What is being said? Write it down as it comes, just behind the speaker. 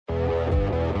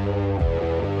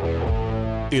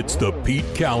It's the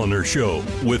Pete Callender Show.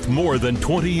 With more than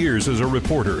 20 years as a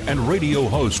reporter and radio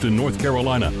host in North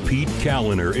Carolina, Pete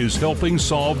Callender is helping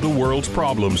solve the world's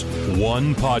problems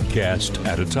one podcast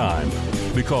at a time.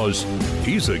 Because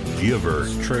he's a giver.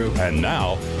 It's true. And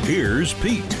now, here's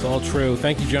Pete. It's all true.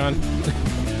 Thank you, John.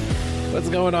 What's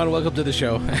going on? Welcome to the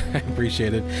show. I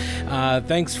appreciate it.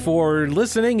 Thanks for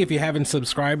listening. If you haven't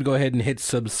subscribed, go ahead and hit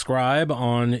subscribe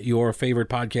on your favorite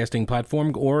podcasting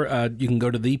platform, or you can go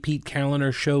to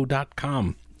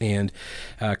thepetecalendershow.com and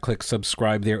click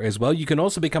subscribe there as well. You can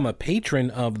also become a patron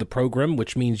of the program,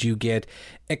 which means you get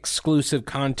exclusive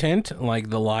content like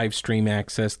the live stream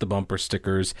access, the bumper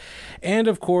stickers, and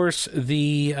of course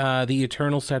the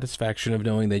eternal satisfaction of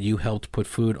knowing that you helped put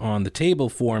food on the table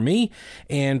for me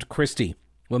and Christy.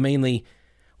 Well, mainly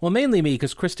me,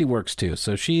 because Christy works too,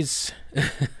 so she's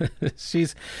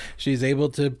she's able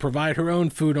to provide her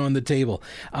own food on the table.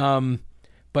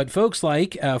 But folks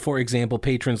like, for example,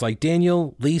 patrons like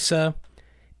Daniel, Lisa,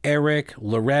 Eric,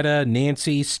 Loretta,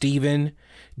 Nancy, Stephen,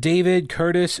 David,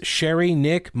 Curtis, Sherry,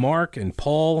 Nick, Mark, and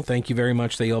Paul, thank you very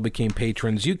much. They all became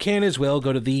patrons. You can as well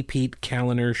go to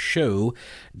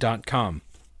thepetecalendershow.com.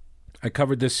 I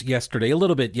covered this yesterday, a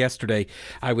little bit yesterday.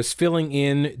 I was filling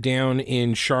in down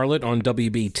in Charlotte on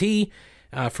WBT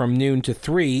from noon to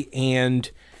 3,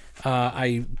 and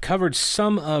I covered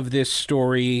some of this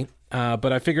story,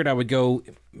 but I figured I would go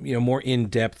more in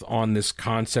depth on this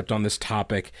concept, on this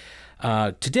topic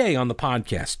today on the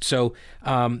podcast. So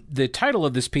the title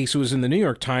of this piece was in the New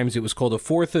York Times. It was called "A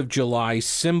 4th of July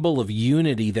Symbol of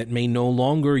Unity That May No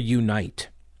Longer Unite."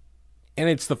 And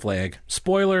it's the flag.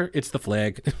 Spoiler, it's the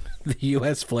flag. The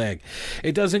U.S. flag.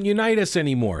 It doesn't unite us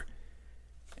anymore.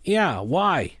 Yeah,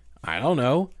 why? I don't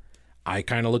know. I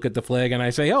kind of look at the flag and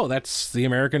I say, oh, that's the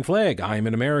American flag. I'm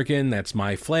an American. That's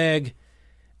my flag.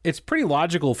 It's pretty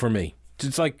logical for me.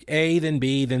 It's like A, then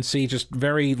B, then C, just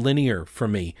very linear for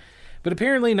me. But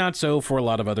apparently not so for a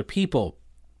lot of other people.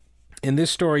 And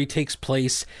this story takes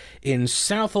place in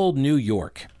Southold, New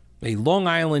York, a Long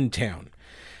Island town.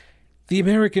 The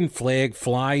American flag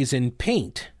flies in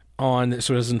paint so it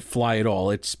doesn't fly at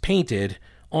all. It's painted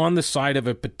on the side of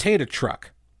a potato truck.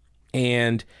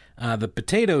 And the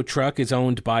potato truck is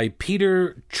owned by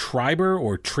Peter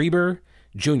Treiber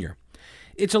Jr.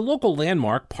 It's a local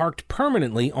landmark parked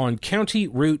permanently on County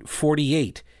Route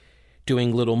 48,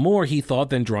 doing little more, he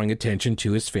thought, than drawing attention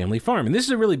to his family farm. And this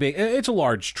is it's a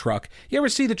large truck. You ever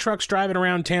see the trucks driving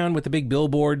around town with the big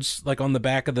billboards, like on the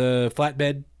back of the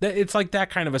flatbed? It's like that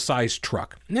kind of a sized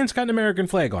truck. And it's got an American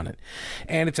flag on it.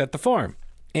 And it's at the farm.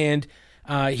 And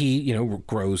he,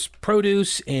 grows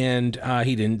produce, and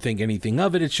he didn't think anything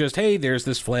of it. It's just, hey, there's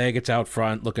this flag. It's out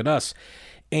front. Look at us.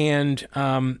 And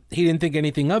he didn't think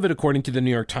anything of it, according to the New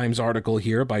York Times article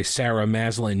here by Sarah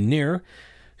Maslin-Neer,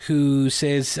 who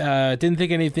says didn't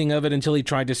think anything of it until he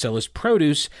tried to sell his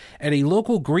produce at a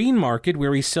local green market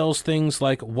where he sells things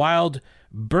like wild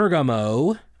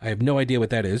bergamot. I have no idea what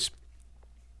that is.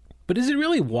 But is it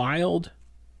really wild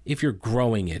if you're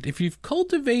growing it? If you've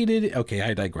cultivated... Okay,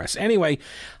 I digress. Anyway,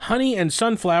 honey and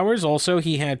sunflowers, also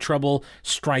he had trouble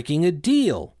striking a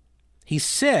deal. He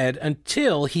said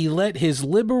until he let his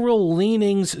liberal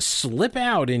leanings slip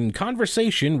out in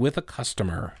conversation with a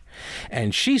customer.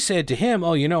 And she said to him,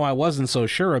 oh, I wasn't so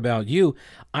sure about you.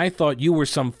 I thought you were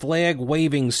some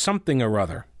flag-waving something or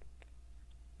other.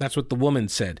 That's what the woman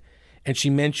said. And she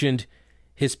mentioned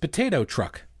his potato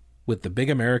truck with the big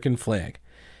American flag.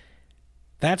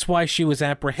 That's why she was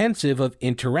apprehensive of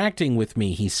interacting with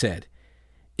me, he said.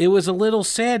 It was a little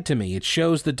sad to me. It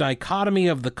shows the dichotomy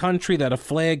of the country that a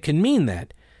flag can mean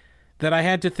that I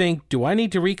had to think, do I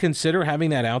need to reconsider having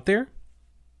that out there?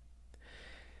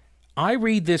 I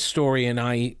read this story and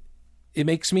it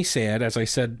makes me sad, as I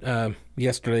said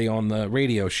yesterday on the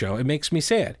radio show. It makes me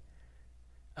sad.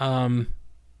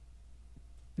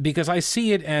 Because I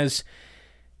see it as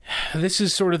this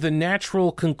is sort of the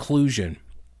natural conclusion.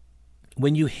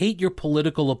 When you hate your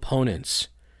political opponents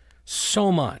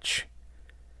so much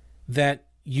that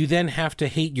you then have to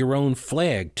hate your own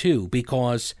flag too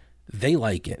because they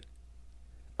like it.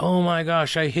 Oh my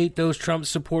gosh, I hate those Trump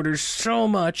supporters so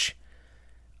much.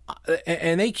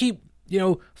 And they keep,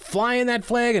 flying that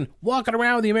flag and walking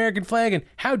around with the American flag, and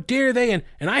how dare they? And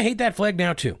I hate that flag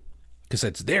now too, because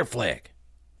that's their flag.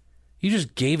 You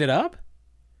just gave it up?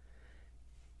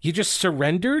 You just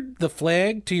surrendered the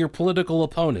flag to your political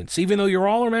opponents. Even though you're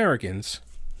all Americans,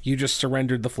 you just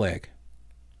surrendered the flag.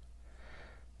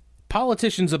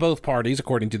 Politicians of both parties,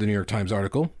 according to the New York Times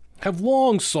article, have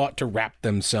long sought to wrap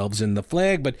themselves in the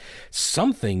flag, but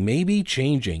something may be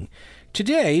changing.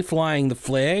 Today, flying the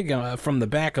flag from the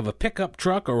back of a pickup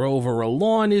truck or over a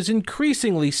lawn is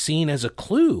increasingly seen as a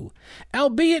clue,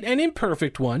 albeit an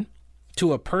imperfect one,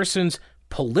 to a person's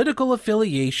political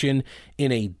affiliation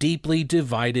in a deeply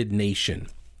divided nation.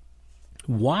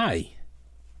 Why?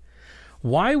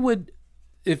 Why would,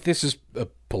 if this is a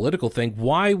political thing,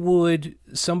 why would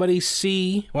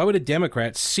a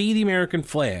Democrat see the American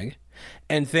flag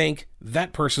and think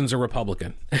that person's a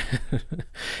Republican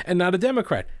and not a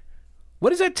Democrat? What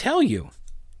does that tell you?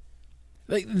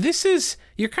 Like,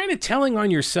 you're kind of telling on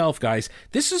yourself, guys.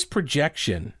 This is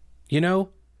projection, you know?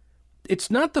 It's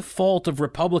not the fault of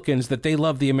Republicans that they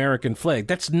love the American flag.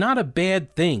 That's not a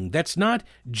bad thing. That's not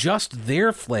just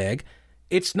their flag.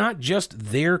 It's not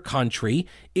just their country.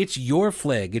 It's your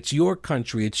flag. It's your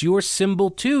country. It's your symbol,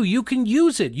 too. You can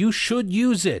use it. You should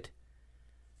use it.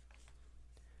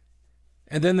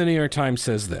 And then the New York Times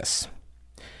says this.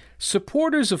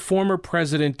 Supporters of former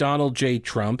President Donald J.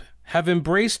 Trump have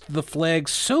embraced the flag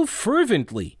so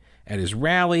fervently at his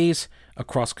rallies,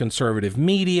 across conservative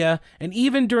media, and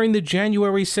even during the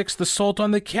January 6th assault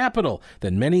on the Capitol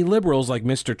that many liberals like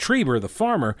Mr. Trieber, the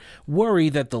farmer, worry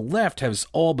that the left has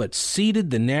all but ceded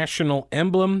the national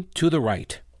emblem to the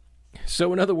right.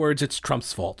 So in other words, it's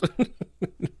Trump's fault.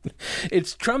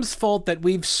 It's Trump's fault that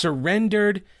we've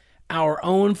surrendered our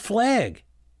own flag.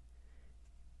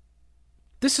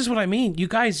 This is what I mean. You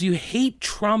guys, you hate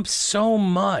Trump so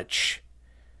much.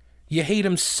 You hate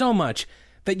him so much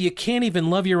that you can't even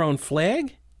love your own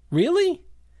flag? Really?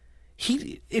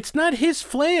 It's not his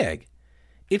flag.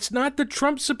 It's not the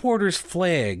Trump supporters'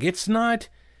 flag. It's not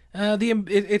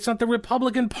it's not the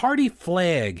Republican Party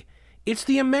flag. It's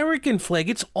the American flag.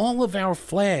 It's all of our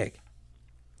flag.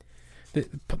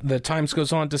 The Times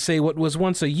goes on to say what was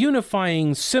once a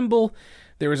unifying symbol,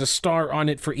 there is a star on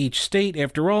it for each state,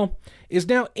 after all, is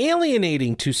now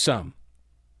alienating to some.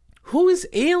 Who is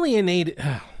alienated?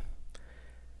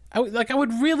 I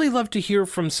would really love to hear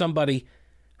from somebody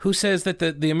who says that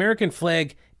the American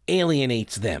flag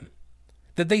alienates them.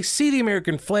 That they see the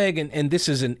American flag and this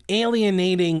is an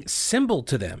alienating symbol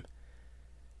to them.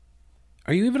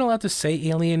 Are you even allowed to say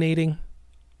alienating?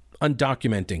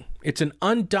 Undocumenting. It's an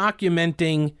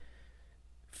undocumenting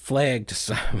flag to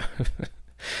some.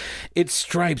 Its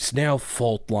stripes now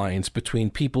fault lines between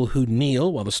people who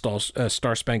kneel while the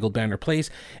Star-Spangled Banner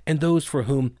plays and those for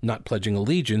whom not pledging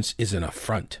allegiance is an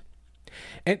affront.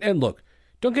 And look,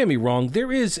 don't get me wrong.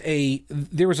 There is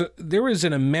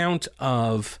an amount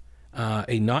of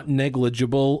a not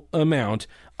negligible amount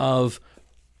of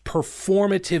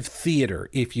performative theater,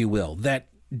 if you will, that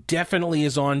definitely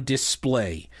is on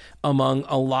display among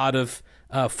a lot of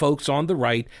folks on the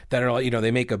right that are,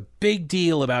 they make a big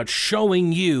deal about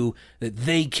showing you that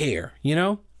they care,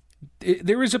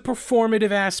 There is a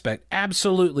performative aspect,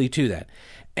 absolutely, to that.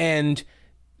 And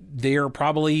they're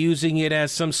probably using it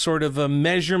as some sort of a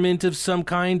measurement of some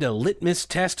kind, a litmus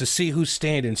test to see who's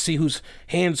standing, see whose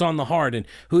hands on the heart, and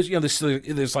who's,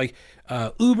 there's like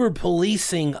uber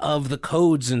policing of the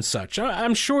codes and such.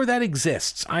 I'm sure that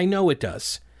exists. I know it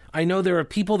does. I know there are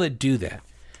people that do that.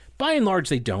 By and large,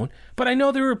 they don't, but I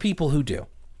know there are people who do.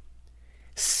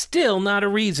 Still not a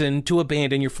reason to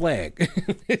abandon your flag.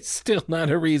 It's still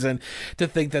not a reason to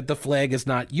think that the flag is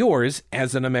not yours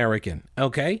as an American,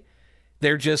 okay?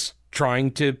 They're just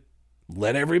trying to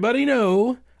let everybody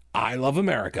know, I love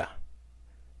America.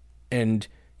 And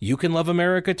you can love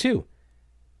America too.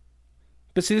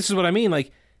 But see, this is what I mean.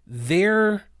 Like,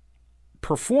 their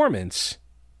performance,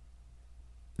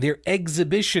 their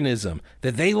exhibitionism,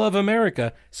 that they love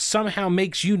America, somehow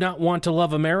makes you not want to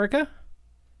love America?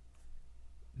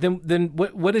 Then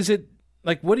what is it,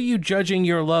 like, what are you judging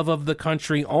your love of the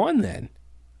country on then?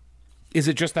 Is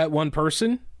it just that one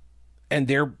person and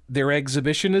their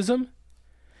exhibitionism?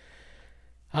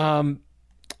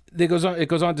 It goes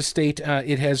on to state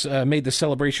it has made the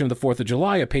celebration of the 4th of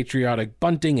July a patriotic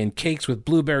bunting and cakes with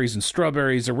blueberries and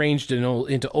strawberries arranged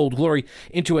into Old Glory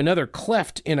into another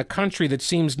cleft in a country that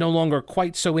seems no longer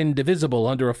quite so indivisible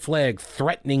under a flag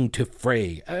threatening to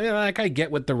fray. I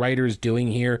get what the writer's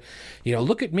doing here.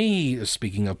 Look at me,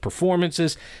 speaking of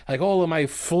performances, like all of my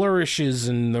flourishes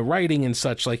and the writing and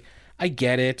such. Like, I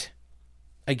get it.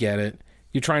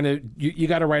 You're trying to, you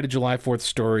got to write a July 4th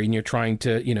story and you're trying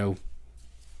to,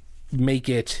 make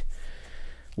it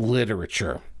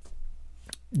literature.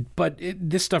 But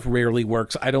this stuff rarely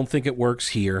works. I don't think it works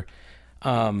here.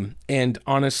 And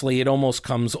honestly, it almost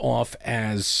comes off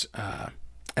as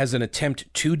an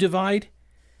attempt to divide,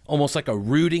 almost like a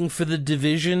rooting for the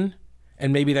division,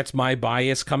 And maybe that's my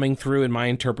bias coming through in my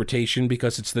interpretation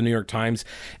because it's the New York Times,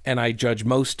 and I judge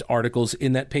most articles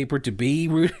in that paper to be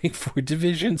rooting for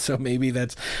division. So maybe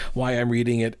that's why I'm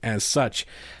reading it as such.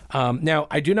 Now,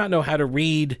 I do not know how to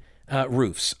read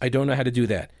roofs. I don't know how to do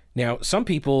that. Now, some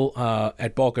people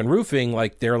at Balkan Roofing,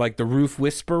 they're like the roof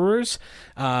whisperers,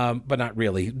 but not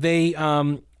really. They,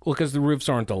 because the roofs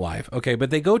aren't alive. Okay, but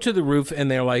they go to the roof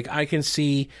and they're like, I can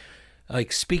see,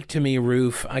 speak to me,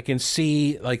 roof. I can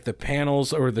see, the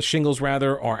panels, or the shingles,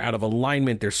 rather, are out of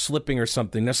alignment. They're slipping or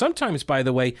something. Now, sometimes, by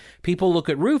the way, people look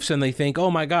at roofs and they think, oh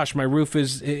my gosh, my roof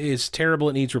is terrible.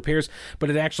 It needs repairs.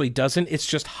 But it actually doesn't. It's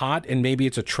just hot, and maybe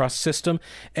it's a truss system.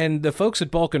 And the folks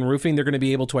at Balkan Roofing, they're going to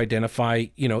be able to identify,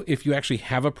 if you actually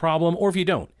have a problem or if you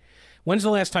don't. When's the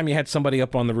last time you had somebody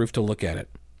up on the roof to look at it?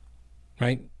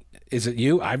 Right? Is it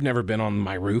you? I've never been on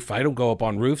my roof. I don't go up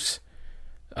on roofs.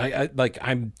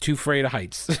 I'm too afraid of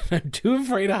heights. I'm too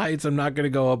afraid of heights. I'm not going to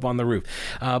go up on the roof.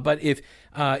 But if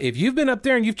you've been up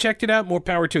there and you've checked it out, more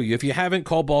power to you. If you haven't,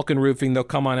 call Balkan Roofing. They'll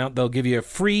come on out. They'll give you a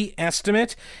free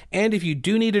estimate. And if you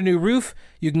do need a new roof,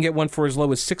 you can get one for as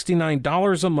low as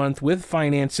 $69 a month with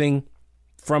financing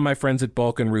from my friends at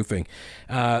Balkan Roofing.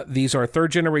 These are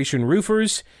third-generation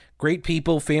roofers. Great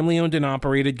people, family-owned and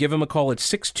operated. Give them a call at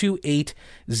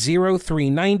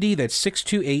 628-0390. That's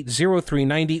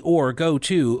 628-0390. Or go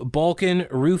to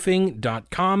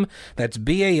balkanroofing.com. That's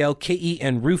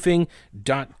BALKEN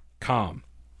roofing.com.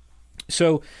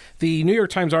 So the New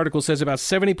York Times article says about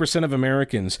 70% of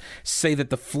Americans say that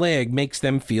the flag makes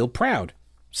them feel proud.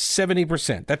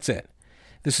 70%. That's it.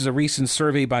 This is a recent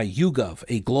survey by YouGov,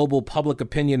 a global public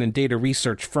opinion and data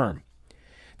research firm.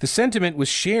 The sentiment was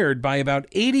shared by about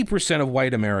 80% of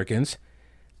white Americans,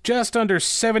 just under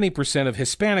 70% of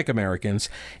Hispanic Americans,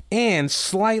 and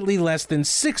slightly less than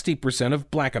 60% of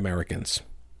black Americans.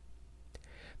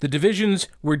 The divisions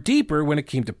were deeper when it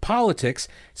came to politics.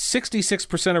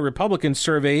 66% of Republicans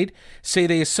surveyed say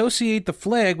they associate the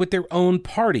flag with their own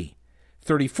party.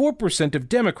 34% of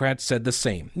Democrats said the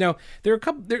same. Now,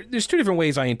 there's two different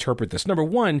ways I interpret this. Number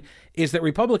one is that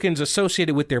Republicans associate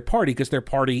it with their party because their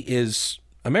party is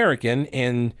American,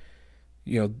 and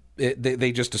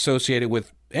they just associate it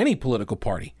with any political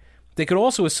party. They could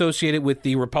also associate it with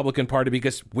the Republican Party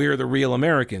because we're the real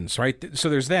Americans, right? So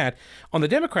there's that. On the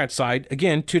Democrat side,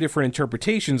 again, two different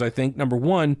interpretations, I think. Number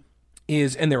one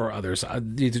is, and there are others,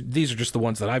 these are just the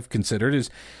ones that I've considered,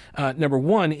 is number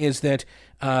one is that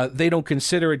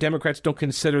Democrats don't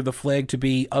consider the flag to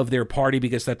be of their party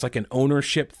because that's like an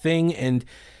ownership thing, and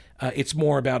it's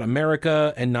more about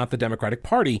America and not the Democratic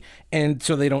Party, and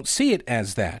so they don't see it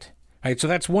as that. Right, so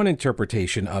that's one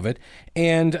interpretation of it.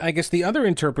 And I guess the other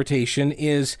interpretation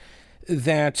is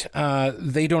that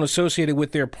they don't associate it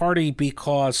with their party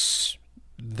because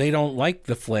they don't like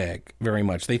the flag very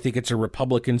much. They think it's a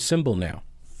Republican symbol now.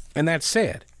 And that's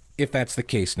sad, if that's the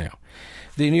case now.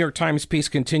 The New York Times piece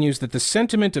continues that the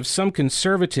sentiment of some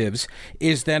conservatives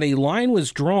is that a line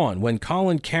was drawn when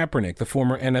Colin Kaepernick, the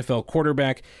former NFL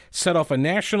quarterback, set off a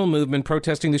national movement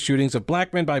protesting the shootings of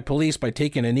black men by police by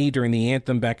taking a knee during the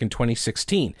anthem back in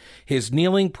 2016. His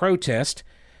kneeling protest,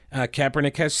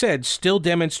 Kaepernick has said, still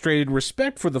demonstrated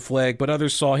respect for the flag, but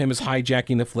others saw him as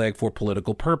hijacking the flag for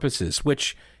political purposes,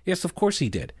 which, yes, of course he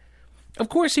did. Of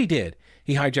course he did.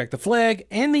 He hijacked the flag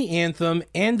and the anthem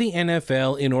and the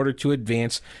NFL in order to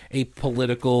advance a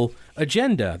political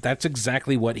agenda. That's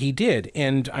exactly what he did.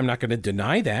 And I'm not going to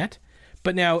deny that.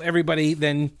 But now everybody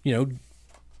then,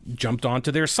 jumped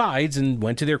onto their sides and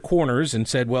went to their corners and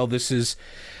said, well, this is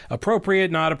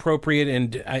appropriate, not appropriate.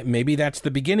 And maybe that's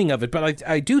the beginning of it. But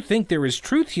I do think there is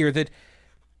truth here that,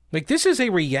 this is a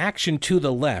reaction to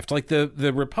the left.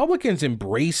 The Republicans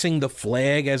embracing the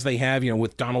flag as they have,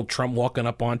 with Donald Trump walking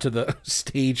up onto the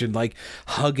stage and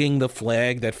hugging the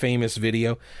flag, that famous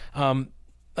video. A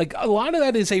lot of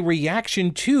that is a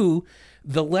reaction to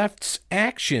the left's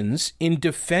actions in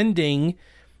defending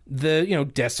the,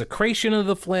 desecration of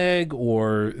the flag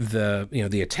or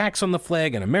the attacks on the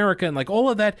flag in America and all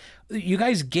of that. You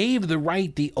guys gave the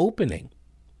right the opening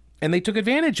and they took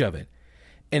advantage of it.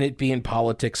 And it be in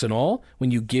politics and all, when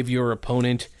you give your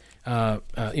opponent, a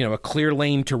clear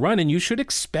lane to run, and you should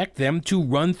expect them to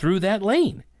run through that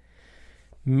lane.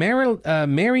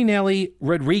 Marinelli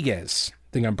Rodriguez, I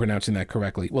think I'm pronouncing that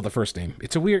correctly. Well, the first name.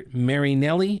 It's a weird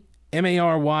Marinelli,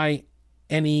 Marynely.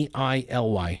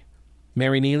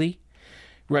 Marinelli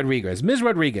Rodriguez. Ms.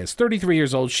 Rodriguez, 33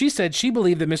 years old, she said she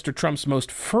believed that Mr. Trump's most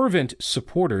fervent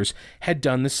supporters had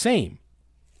done the same,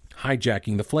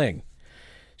 hijacking the flag.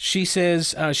 She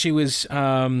says she was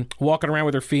walking around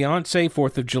with her fiance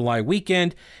 4th of July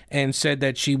weekend and said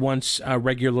that she once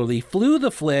regularly flew the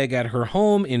flag at her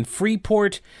home in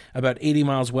Freeport, about 80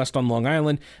 miles west on Long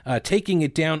Island, taking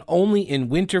it down only in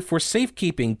winter for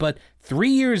safekeeping. But 3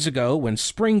 years ago, when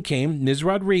spring came, Ms.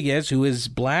 Rodriguez, who is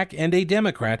black and a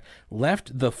Democrat,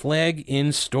 left the flag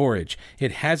in storage.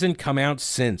 It hasn't come out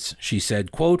since, she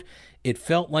said, quote, "It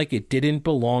felt like it didn't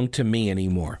belong to me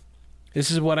anymore." This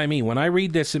is what I mean. When I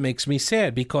read this, it makes me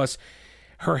sad because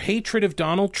her hatred of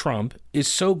Donald Trump is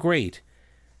so great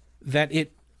that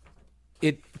it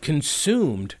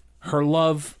consumed her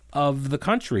love of the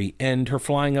country and her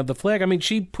flying of the flag. I mean,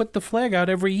 she put the flag out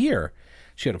every year.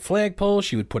 She had a flagpole.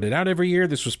 She would put it out every year.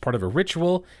 This was part of a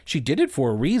ritual. She did it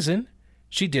for a reason.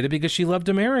 She did it because she loved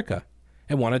America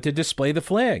and wanted to display the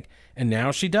flag. And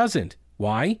now she doesn't.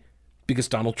 Why? Because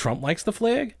Donald Trump likes the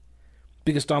flag?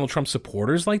 Because Donald Trump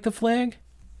supporters like the flag?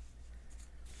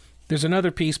 There's another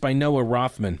piece by Noah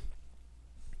Rothman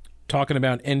talking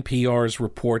about NPR's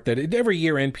report that every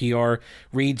year NPR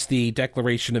reads the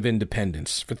Declaration of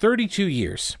Independence. For 32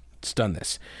 years, it's done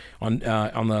this on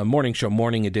the morning show,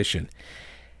 Morning Edition.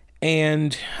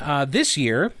 And this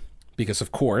year, because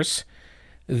of course,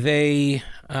 they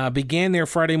began their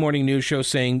Friday morning news show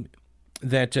saying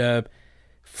that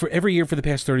for every year for the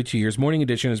past 32 years, Morning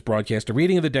Edition has broadcast a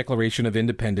reading of the Declaration of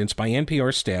Independence by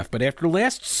NPR staff. But after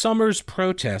last summer's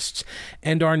protests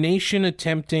and our nation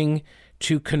attempting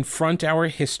to confront our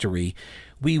history,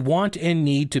 we want and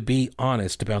need to be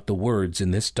honest about the words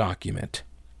in this document.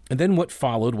 And then what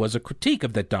followed was a critique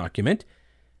of that document.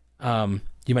 You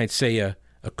might say a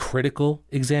critical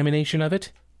examination of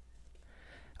it.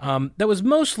 That was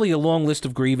mostly a long list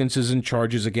of grievances and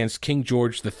charges against King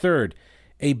George III.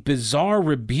 A bizarre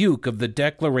rebuke of the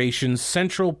Declaration's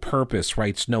central purpose,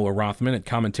 writes Noah Rothman at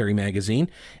Commentary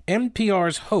Magazine.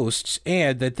 NPR's hosts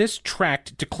add that this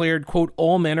tract declared, quote,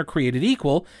 "all men are created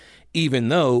equal," even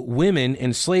though women,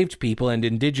 enslaved people, and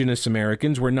indigenous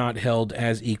Americans were not held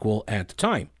as equal at the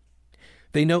time.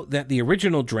 They note that the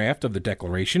original draft of the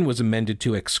Declaration was amended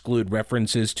to exclude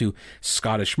references to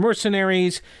Scottish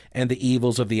mercenaries and the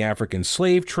evils of the African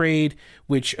slave trade,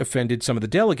 which offended some of the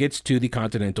delegates to the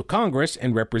Continental Congress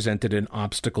and represented an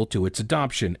obstacle to its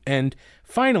adoption. And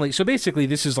finally, so basically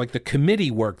this is like the committee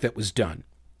work that was done,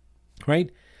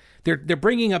 right? They're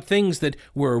bringing up things that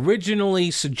were originally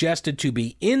suggested to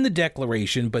be in the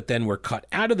Declaration, but then were cut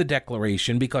out of the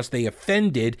Declaration because they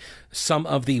offended some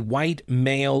of the white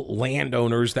male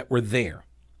landowners that were there.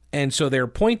 And so they're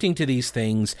pointing to these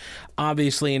things,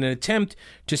 obviously, in an attempt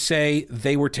to say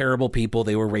they were terrible people,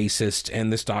 they were racist,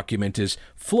 and this document is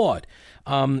flawed.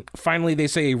 Finally, they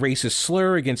say a racist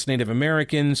slur against Native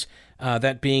Americans,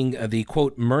 that being the,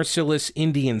 quote, "merciless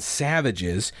Indian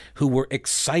savages who were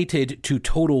excited to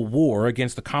total war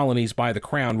against the colonies by the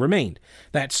Crown," remained.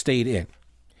 That stayed in.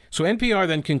 So NPR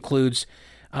then concludes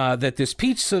that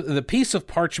the piece of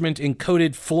parchment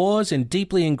encoded flaws and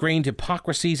deeply ingrained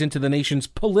hypocrisies into the nation's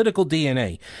political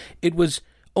DNA. It was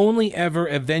only ever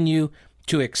a venue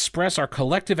to express our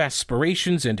collective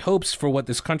aspirations and hopes for what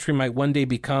this country might one day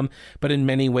become, but in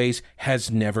many ways has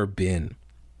never been.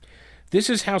 This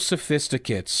is how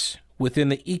sophisticates within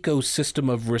the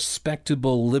ecosystem of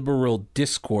respectable liberal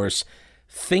discourse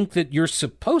think that you're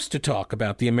supposed to talk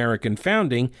about the American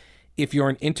founding if you're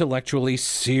an intellectually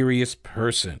serious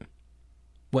person.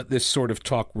 What this sort of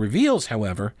talk reveals,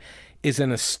 however, is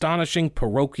an astonishing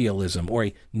parochialism or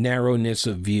a narrowness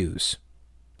of views.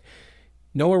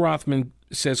 Noah Rothman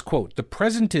says, quote, "the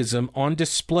presentism on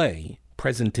display,"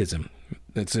 presentism,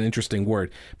 that's an interesting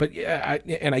word, but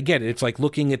I get it. It's like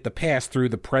looking at the past through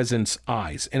the present's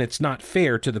eyes, and it's not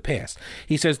fair to the past.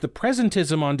 He says the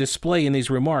presentism on display in these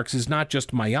remarks is not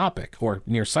just myopic or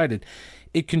nearsighted.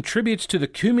 It contributes to the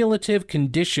cumulative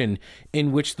condition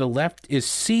in which the left is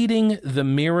ceding the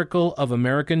miracle of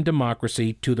American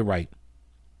democracy to the right.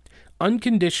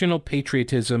 Unconditional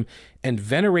patriotism and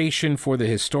veneration for the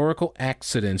historical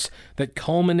accidents that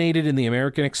culminated in the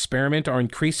American experiment are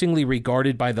increasingly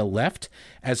regarded by the left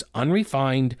as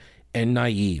unrefined and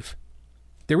naive.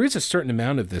 There is a certain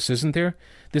amount of this, isn't there?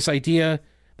 This idea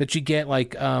that you get,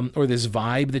 like, or this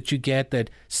vibe that you get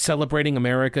that celebrating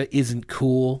America isn't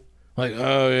cool. Like,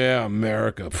 oh yeah,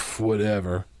 America,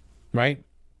 whatever, right?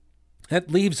 That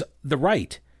leaves the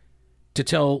right to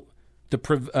tell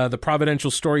the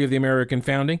providential story of the American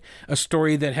founding, a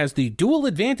story that has the dual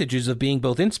advantages of being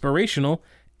both inspirational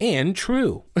and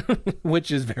true, which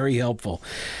is very helpful.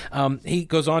 He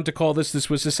goes on to call this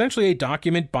was essentially a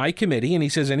document by committee, and he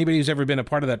says anybody who's ever been a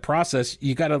part of that process,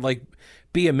 you got to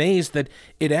be amazed that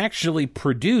it actually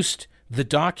produced the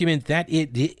document that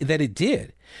it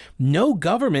did. No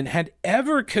government had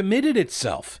ever committed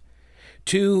itself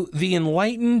to the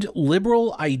enlightened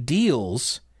liberal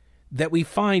ideals that we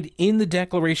find in the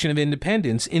Declaration of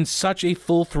Independence in such a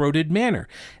full-throated manner.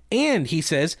 And, he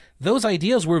says, those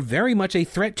ideals were very much a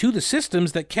threat to the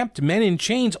systems that kept men in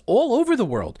chains all over the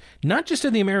world, not just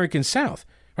in the American South,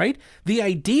 right? The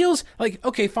ideals, like,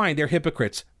 okay, fine, they're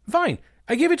hypocrites. Fine,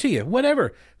 I give it to you,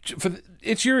 whatever.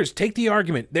 It's yours. Take the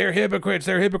argument. They're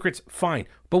hypocrites. Fine.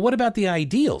 But what about the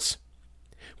ideals?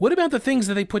 What about the things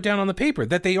that they put down on the paper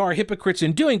that they are hypocrites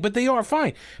in doing, but they are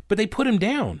fine, but they put them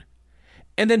down?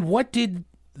 And then what did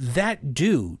that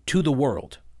do to the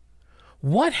world?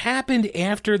 What happened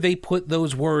after they put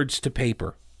those words to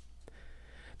paper?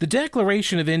 The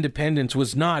Declaration of Independence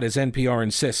was not, as NPR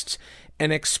insists,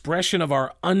 an expression of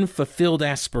our unfulfilled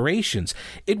aspirations.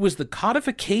 It was the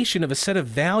codification of a set of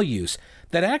values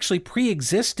that actually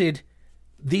pre-existed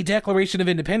the Declaration of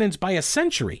Independence by a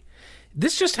century.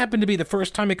 This just happened to be the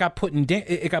first time it got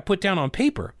put down on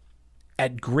paper,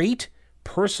 at great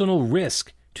personal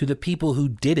risk to the people who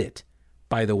did it,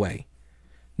 by the way.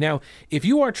 Now, if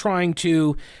you are trying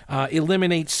to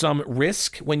eliminate some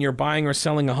risk when you're buying or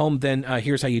selling a home, then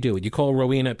here's how you do it. You call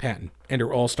Rowena Patton and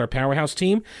her All-Star Powerhouse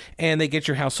team, and they get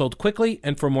your house sold quickly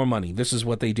and for more money. This is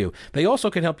what they do. They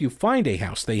also can help you find a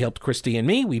house. They helped Christy and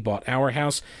me. We bought our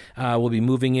house. We'll be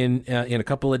moving in a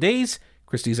couple of days.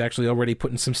 Christy's actually already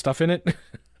putting some stuff in it.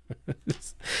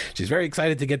 She's very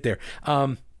excited to get there.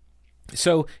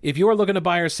 So if you're looking to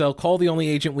buy or sell, call the only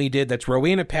agent we did. That's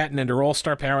Rowena Patton and her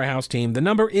All-Star Powerhouse team. The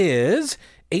number is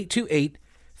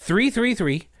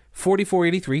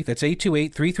 828-333-4483. That's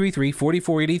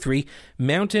 828-333-4483.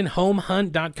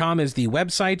 MountainHomeHunt.com is the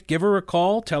website. Give her a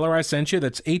call. Tell her I sent you.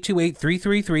 That's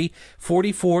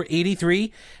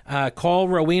 828-333-4483. Call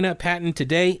Rowena Patton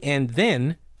today, and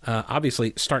then,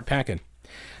 obviously, start packing.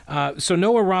 So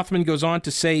Noah Rothman goes on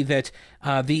to say that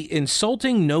the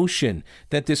insulting notion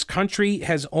that this country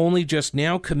has only just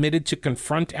now committed to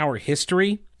confront our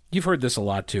history, you've heard this a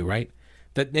lot too, right?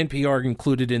 That NPR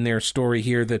included in their story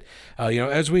here that,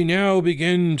 as we now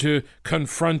begin to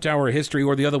confront our history,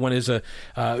 or the other one is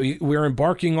we're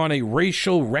embarking on a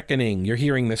racial reckoning. You're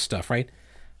hearing this stuff, right?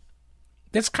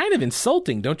 That's kind of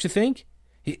insulting, don't you think?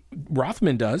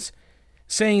 Rothman does,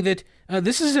 saying that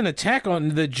this is an attack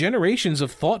on the generations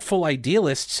of thoughtful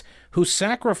idealists who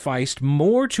sacrificed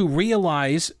more to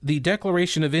realize the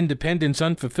Declaration of Independence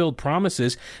unfulfilled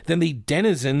promises than the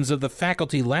denizens of the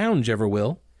faculty lounge ever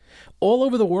will. All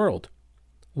over the world,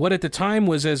 what at the time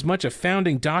was as much a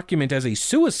founding document as a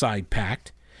suicide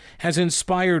pact has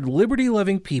inspired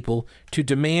liberty-loving people to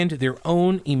demand their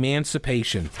own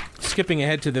emancipation. Skipping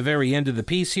ahead to the very end of the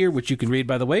piece here, which you can read,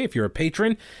 by the way, if you're a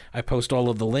patron. I post all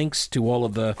of the links to all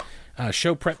of the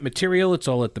show prep material. It's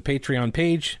all at the Patreon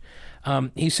page.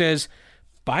 He says,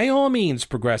 by all means,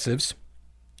 progressives,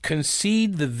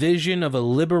 concede the vision of a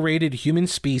liberated human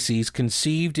species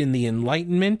conceived in the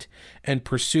Enlightenment and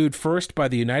pursued first by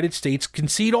the United States.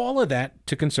 Concede all of that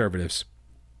to conservatives.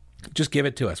 Just give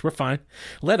it to us. We're fine.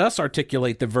 Let us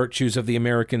articulate the virtues of the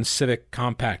American civic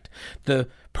compact, the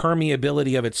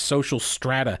permeability of its social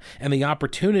strata, and the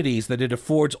opportunities that it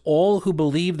affords all who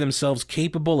believe themselves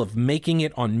capable of making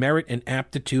it on merit and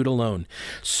aptitude alone.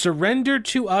 Surrender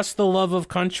to us the love of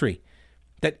country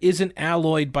that isn't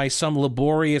alloyed by some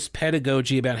laborious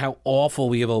pedagogy about how awful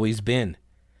we have always been.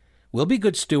 We'll be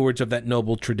good stewards of that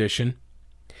noble tradition.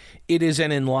 It is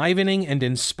an enlivening and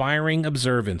inspiring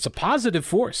observance, a positive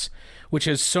force, which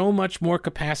has so much more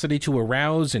capacity to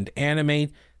arouse and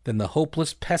animate than the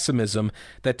hopeless pessimism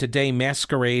that today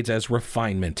masquerades as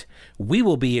refinement. We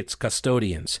will be its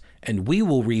custodians, and we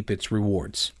will reap its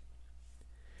rewards.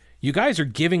 You guys are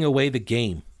giving away the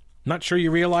game. Not sure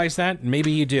you realize that?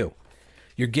 Maybe you do.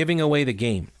 You're giving away the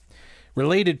game.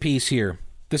 Related piece here.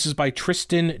 This is by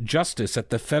Tristan Justice at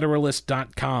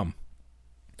thefederalist.com.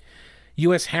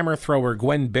 U.S. hammer thrower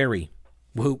Gwen Berry,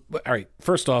 who, all right,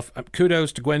 first off,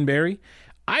 kudos to Gwen Berry.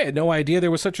 I had no idea there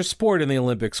was such a sport in the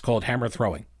Olympics called hammer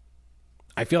throwing.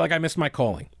 I feel like I missed my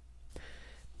calling.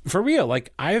 For real,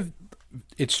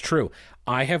 it's true.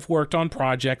 I have worked on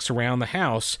projects around the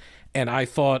house, and I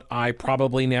thought I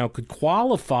probably now could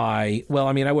qualify. Well,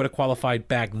 I mean, I would have qualified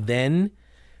back then,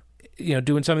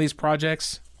 doing some of these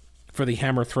projects for the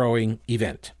hammer throwing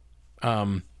event.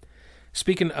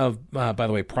 Speaking of, by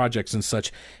the way, projects and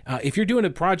such, if you're doing a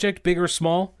project, big or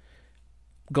small,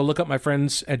 go look up my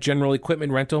friends at General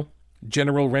Equipment Rental,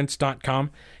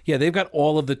 generalrents.com. Yeah, they've got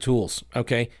all of the tools,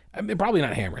 okay? I mean, probably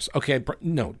not hammers. Okay,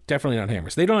 no, definitely not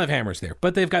hammers. They don't have hammers there,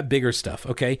 but they've got bigger stuff,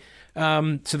 okay?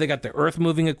 So they got the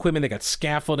earth-moving equipment, they got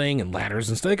scaffolding and ladders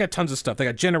and stuff. They got tons of stuff. They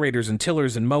got generators and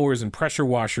tillers and mowers and pressure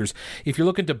washers. If you're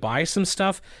looking to buy some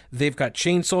stuff, they've got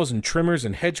chainsaws and trimmers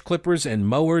and hedge clippers and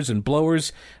mowers and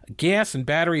blowers, gas and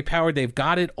battery powered. They've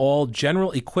got it all.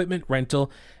 General equipment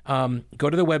rental. Go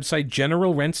to the website,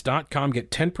 generalrents.com.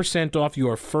 Get 10% off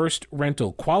your first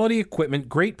rental. Quality equipment,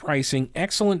 great pricing,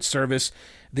 excellent service.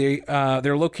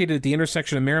 They're located at the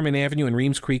intersection of Merriman Avenue and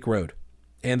Reems Creek Road.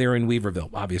 And they're in Weaverville,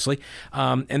 obviously.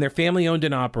 And they're family-owned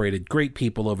and operated. Great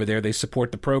people over there. They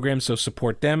support the program, so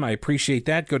support them. I appreciate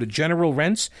that. Go to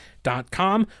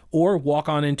generalrents.com or walk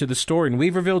on into the store in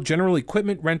Weaverville, General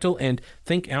Equipment Rental, and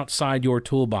think outside your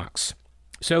toolbox.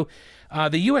 So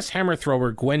the U.S. hammer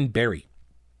thrower, Gwen Berry,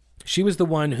 she was the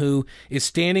one who is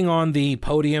standing on the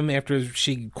podium after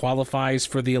she qualifies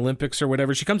for the Olympics or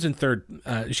whatever. She comes in third.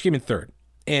 She came in third.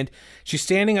 And she's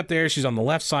standing up there. She's on the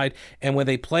left side. And when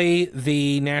they play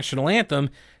the national anthem,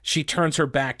 she turns her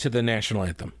back to the national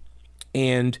anthem.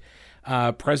 And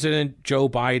President Joe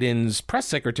Biden's press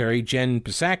secretary, Jen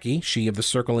Psaki, she of the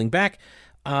circling back,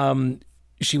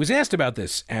 she was asked about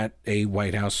this at a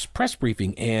White House press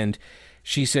briefing. And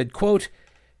she said, quote,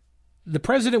 "The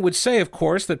president would say, of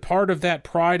course, that part of that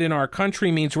pride in our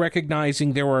country means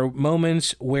recognizing there are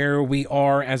moments where we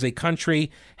are, as a country,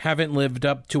 haven't lived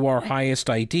up to our highest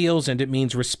ideals, and it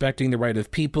means respecting the right of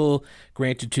people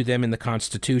granted to them in the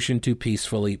Constitution to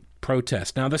peacefully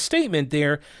protest." Now, the statement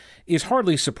there is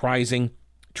hardly surprising.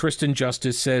 Tristan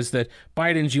Justice says that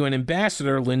Biden's UN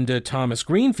ambassador, Linda Thomas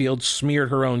Greenfield, smeared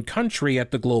her own country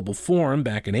at the Global Forum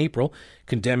back in April,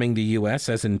 condemning the U.S.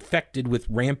 as infected with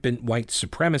rampant white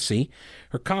supremacy.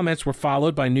 Her comments were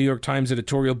followed by New York Times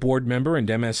editorial board member and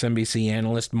MSNBC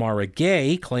analyst Mara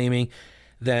Gay, claiming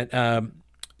that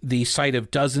the sight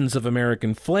of dozens of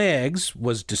American flags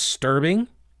was disturbing.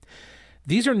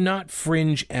 These are not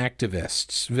fringe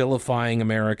activists vilifying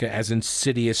America as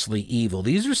insidiously evil.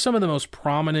 These are some of the most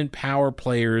prominent power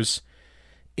players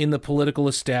in the political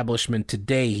establishment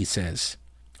today, he says,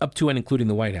 up to and including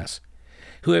the White House,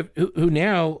 who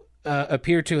now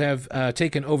appear to have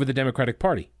taken over the Democratic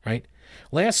Party, right?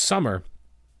 Last summer,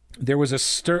 there was a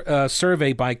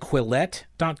survey by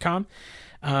Quillette.com,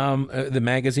 the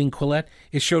magazine Quillette.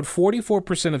 It showed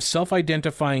 44% of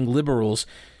self-identifying liberals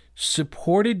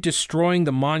supported destroying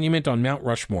the monument on Mount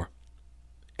Rushmore.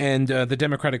 And the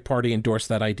Democratic Party endorsed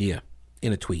that idea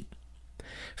in a tweet.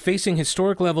 Facing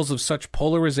historic levels of such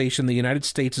polarization, the United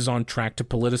States is on track to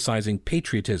politicizing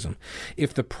patriotism.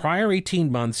 If the prior 18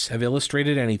 months have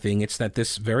illustrated anything, it's that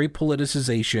this very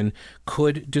politicization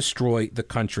could destroy the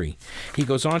country. He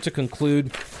goes on to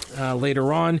conclude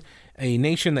later on, "A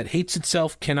nation that hates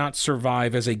itself cannot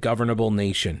survive as a governable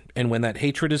nation. And when that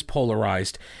hatred is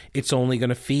polarized, it's only going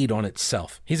to feed on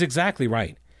itself." He's exactly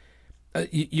right.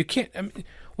 You can't... I mean,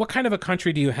 what kind of a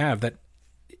country do you have that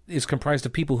is comprised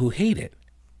of people who hate it?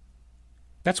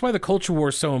 That's why the culture war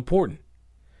is so important,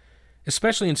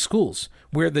 especially in schools,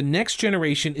 where the next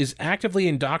generation is actively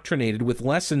indoctrinated with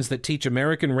lessons that teach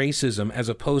American racism as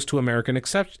opposed to American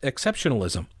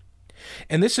exceptionalism.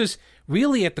 And this is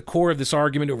really at the core of this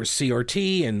argument over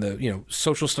CRT and the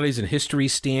social studies and history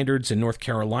standards in North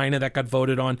Carolina that got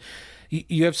voted on.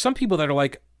 You have some people that are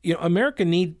like, you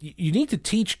need to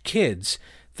teach kids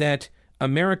that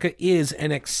America is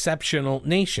an exceptional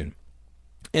nation.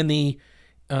 And the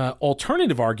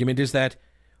alternative argument is that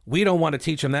we don't want to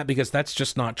teach them that because that's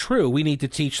just not true. We need to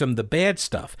teach them the bad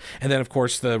stuff. And then, of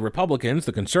course, the Republicans,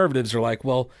 the conservatives are like,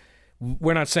 well,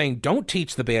 we're not saying don't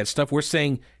teach the bad stuff. We're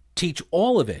saying teach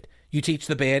all of it. You teach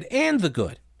the bad and the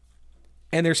good.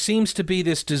 And there seems to be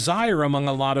this desire among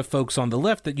a lot of folks on the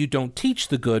left that you don't teach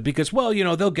the good because, well,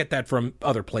 they'll get that from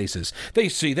other places. They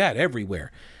see that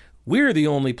everywhere. We're the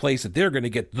only place that they're going to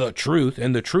get the truth,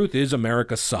 and the truth is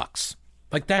America sucks.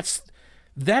 Like that's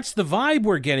the vibe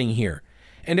we're getting here.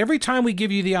 And every time we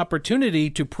give you the opportunity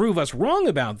to prove us wrong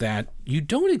about that, you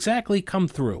don't exactly come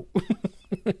through.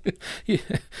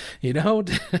 You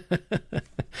don't.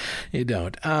 You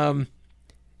don't.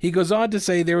 He goes on to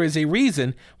say there is a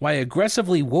reason why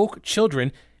aggressively woke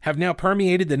children have now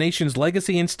permeated the nation's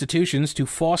legacy institutions to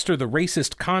foster the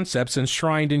racist concepts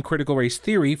enshrined in critical race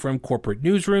theory from corporate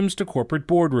newsrooms to corporate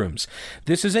boardrooms.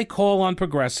 This is a call on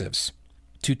progressives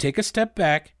to take a step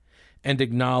back and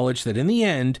acknowledge that in the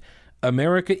end,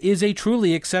 America is a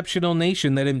truly exceptional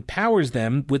nation that empowers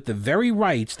them with the very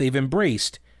rights they've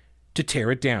embraced to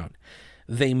tear it down.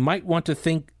 They might want to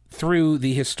think through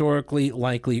the historically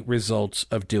likely results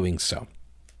of doing so.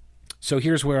 So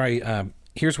here's where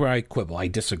I quibble. I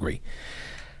disagree.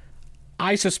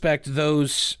 I suspect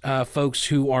those folks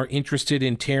who are interested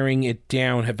in tearing it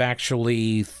down have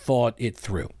actually thought it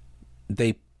through.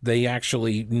 They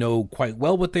actually know quite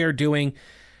well what they are doing.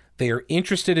 They are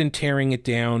interested in tearing it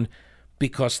down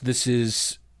because this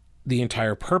is the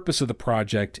entire purpose of the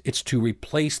project. It's to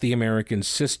replace the American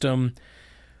system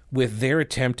with their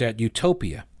attempt at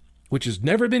utopia, which has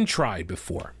never been tried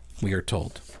before, we are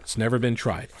told. It's never been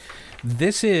tried.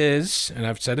 This is, and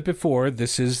I've said it before,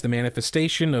 this is the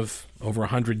manifestation of over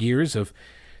 100 years of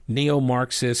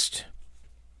neo-Marxist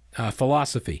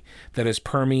philosophy that has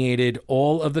permeated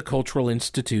all of the cultural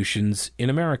institutions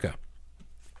in America.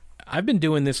 I've been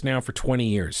doing this now for 20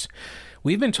 years.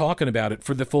 We've been talking about it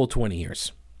for the full 20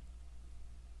 years.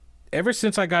 Ever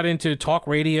since I got into talk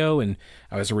radio and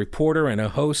I was a reporter and a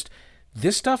host,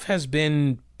 this stuff has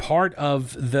been part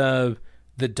of the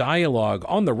dialogue,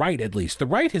 on the right at least. The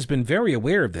right has been very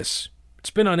aware of this.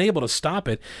 It's been unable to stop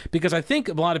it because I think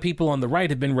a lot of people on the right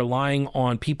have been relying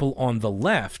on people on the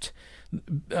left,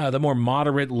 the more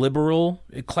moderate liberal,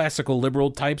 classical liberal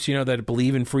types, that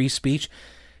believe in free speech,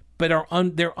 but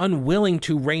they're unwilling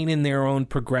to rein in their own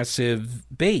progressive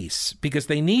base because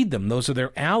they need them. Those are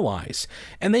their allies.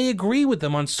 And they agree with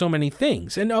them on so many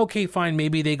things. And okay, fine,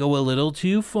 maybe they go a little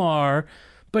too far,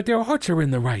 but their hearts are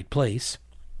in the right place.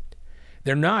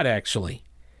 They're not, actually.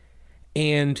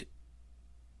 And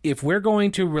if we're going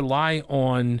to rely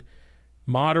on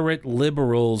moderate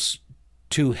liberals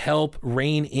to help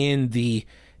rein in the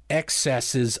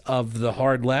excesses of the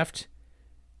hard left,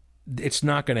 it's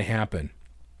not going to happen.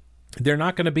 They're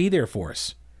not going to be there for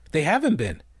us. They haven't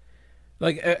been.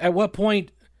 Like, at what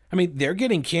point? I mean, they're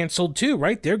getting canceled too,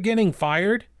 right? They're getting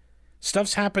fired.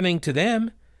 Stuff's happening to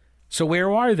them. So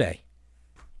where are they?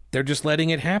 They're just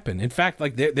letting it happen. In fact,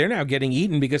 like they're now getting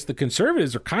eaten because the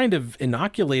conservatives are kind of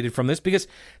inoculated from this because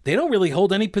they don't really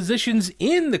hold any positions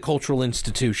in the cultural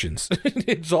institutions.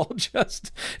 It's all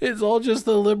just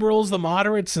the liberals, the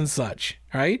moderates, and such,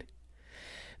 right?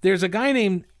 There's a guy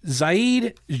named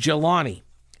Zaid Jilani,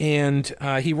 and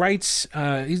he writes.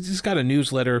 He's got a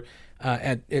newsletter.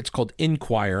 It's called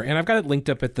Inquire, and I've got it linked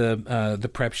up at the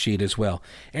prep sheet as well.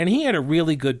 And he had a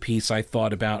really good piece, I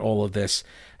thought, about all of this,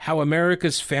 how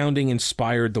America's founding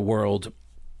inspired the world.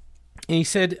 And he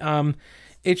said,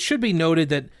 it should be noted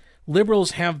that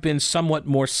liberals have been somewhat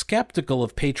more skeptical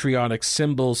of patriotic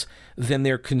symbols than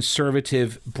their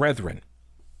conservative brethren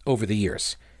over the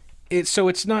years. So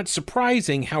it's not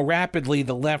surprising how rapidly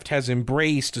the left has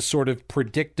embraced a sort of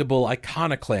predictable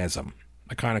iconoclasm,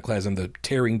 the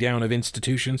tearing down of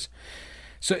institutions.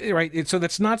 So, right, so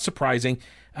that's not surprising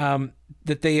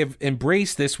that they have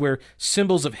embraced this, where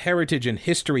symbols of heritage and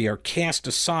history are cast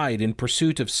aside in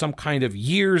pursuit of some kind of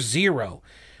year zero,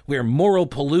 where moral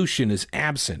pollution is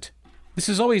absent. This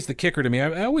is always the kicker to me.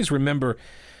 I always remember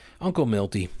Uncle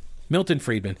Milton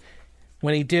Friedman,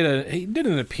 when he did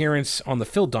an appearance on the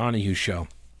Phil Donahue show,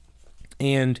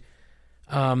 and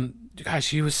gosh,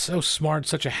 he was so smart,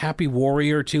 such a happy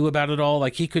warrior too about it all.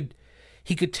 Like he could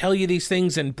tell you these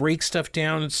things and break stuff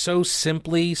down so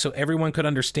simply so everyone could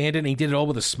understand it. And he did it all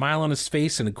with a smile on his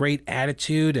face and a great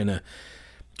attitude and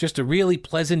just a really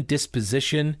pleasant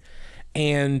disposition.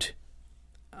 And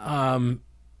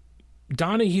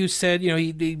Donahue said,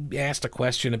 he asked a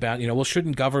question about, well,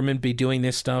 shouldn't government be doing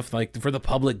this stuff like for the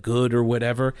public good or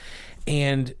whatever?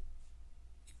 And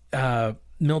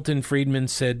Milton Friedman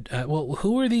said, well,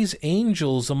 who are these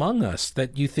angels among us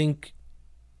that you think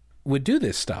would do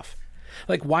this stuff?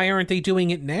 Like, why aren't they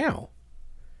doing it now?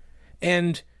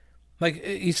 And like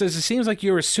he says, it seems like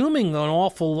you're assuming an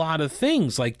awful lot of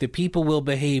things, like the people will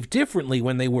behave differently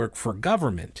when they work for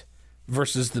government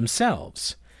versus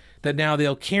themselves, that now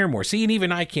they'll care more. See, and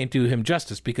even I can't do him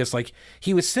justice because like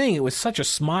he was saying it was such a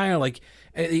smile, like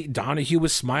Donahue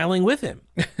was smiling with him.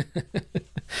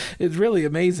 It's really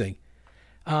amazing.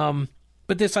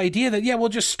 But this idea that, we'll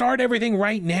just start everything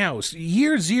right now.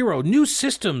 Year zero, new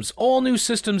systems, all new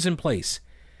systems in place.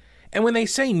 And when they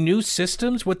say new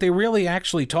systems, what they're really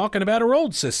actually talking about are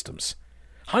old systems.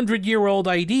 100-year-old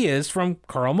ideas from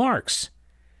Karl Marx.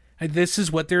 And this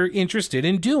is what they're interested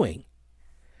in doing.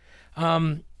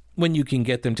 When you can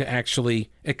get them to actually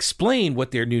explain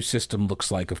what their new system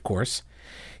looks like, of course.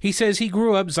 He says Zaid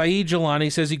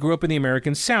Jilani says he grew up in the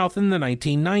American South in the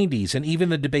 1990s, and even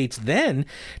the debates then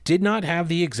did not have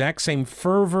the exact same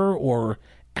fervor or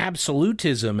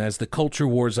absolutism as the culture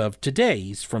wars of today.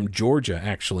 He's from Georgia,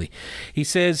 actually. He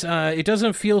says it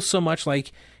doesn't feel so much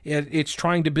like it's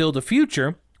trying to build a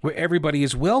future where everybody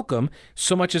is welcome,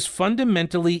 so much as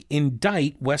fundamentally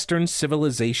indict Western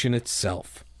civilization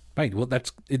itself. Right, well,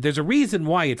 there's a reason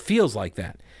why it feels like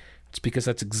that. It's because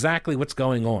that's exactly what's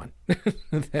going on.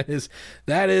 That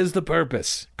is the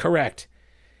purpose. Correct.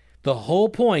 The whole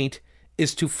point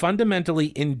is to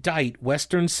fundamentally indict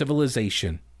Western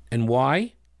civilization. And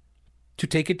why? To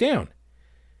take it down.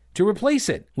 To replace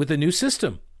it with a new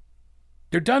system.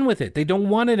 They're done with it. They don't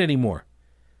want it anymore.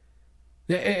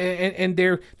 And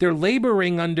they're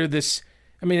laboring under this,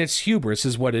 I mean, it's hubris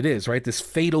is what it is, right? This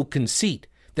fatal conceit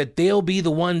that they'll be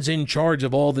the ones in charge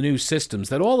of all the new systems,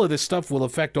 that all of this stuff will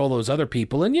affect all those other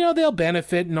people, and, they'll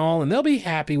benefit and all, and they'll be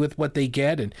happy with what they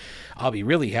get, and I'll be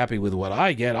really happy with what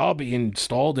I get. I'll be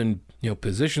installed in,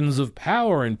 positions of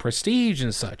power and prestige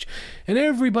and such, and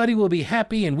everybody will be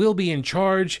happy, and we'll be in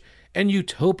charge, and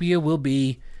utopia will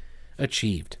be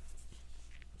achieved.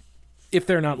 If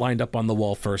they're not lined up on the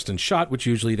wall first and shot, which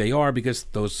usually they are, because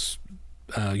those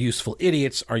useful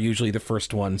idiots are usually the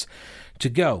first ones to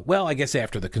go. Well, I guess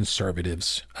after the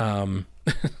conservatives, after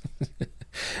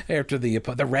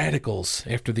the radicals,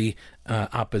 after the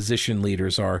opposition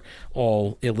leaders are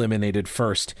all eliminated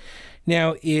first.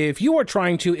 Now, if you are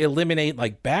trying to eliminate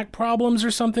like back problems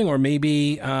or something, or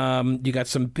maybe you got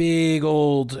some big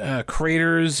old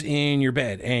craters in your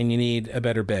bed and you need a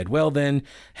better bed, well, then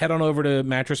head on over to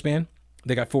Mattress Man.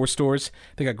 They got 4 stores.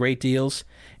 They got great deals,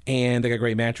 and they got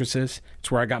great mattresses. It's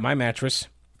where I got my mattress.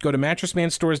 Go to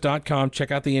mattressmanstores.com,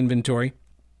 check out the inventory,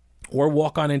 or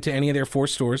walk on into any of their 4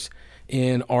 stores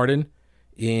in Arden,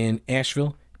 in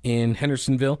Asheville, in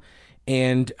Hendersonville,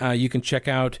 and you can check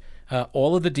out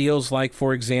all of the deals, like,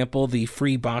 for example, the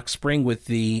free box spring with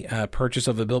the purchase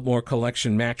of a Biltmore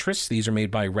Collection mattress. These are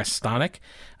made by Restonic.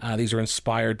 These are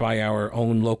inspired by our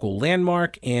own local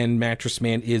landmark, and Mattress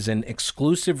Man is an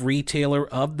exclusive retailer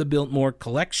of the Biltmore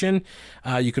Collection.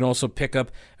 You can also pick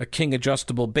up a king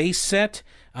adjustable base set.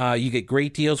 You get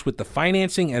great deals with the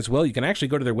financing as well. You can actually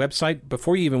go to their website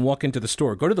before you even walk into the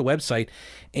store. Go to the website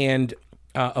and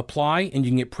apply, and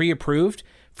you can get pre-approved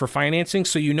for financing,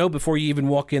 so before you even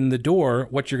walk in the door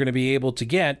what you're going to be able to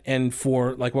get and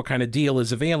for like what kind of deal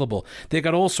is available. They've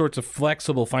got all sorts of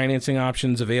flexible financing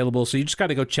options available, so you just got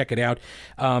to go check it out.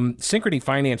 Synchrony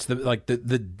Finance,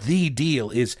 the deal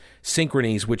is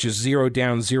Synchrony's, which is 0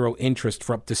 down, 0 interest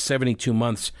for up to 72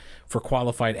 months for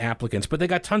qualified applicants. But they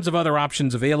got tons of other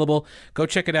options available. Go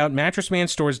check it out,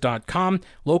 mattressmanstores.com,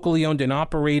 locally owned and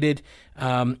operated,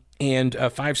 and a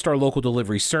 5-star local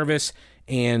delivery service,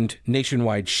 and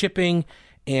nationwide shipping,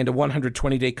 and a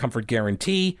 120-day comfort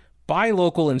guarantee. Buy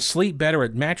local and sleep better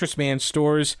at Mattress Man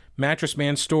Stores,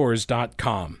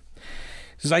 mattressmanstores.com.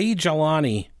 Zaid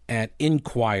Jalani at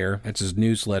Inquire, that's his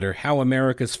newsletter, How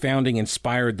America's Founding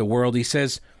Inspired the World. He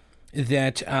says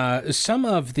that some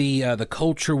of the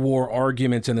culture war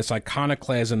arguments and this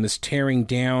iconoclasm, this tearing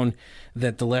down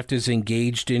that the left is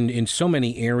engaged in so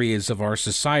many areas of our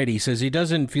society, he says he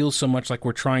doesn't feel so much like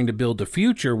we're trying to build a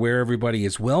future where everybody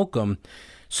is welcome,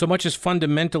 so much as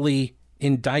fundamentally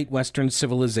indict Western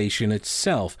civilization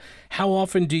itself. How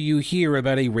often do you hear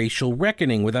about a racial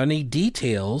reckoning without any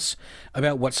details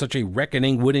about what such a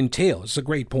reckoning would entail? It's a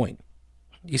great point.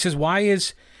 He says, why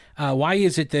is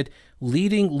it that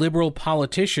leading liberal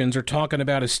politicians are talking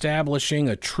about establishing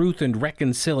a Truth and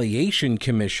Reconciliation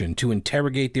Commission to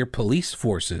interrogate their police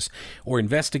forces or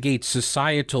investigate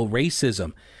societal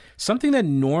racism, something that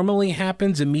normally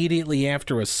happens immediately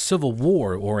after a civil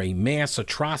war or a mass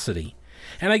atrocity?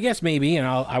 And I guess maybe, and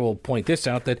I will point this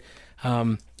out, that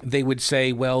they would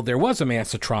say, well, there was a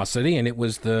mass atrocity, and it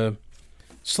was the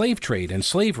slave trade and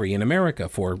slavery in America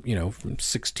for, from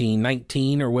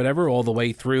 1619 or whatever, all the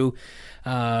way through,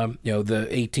 the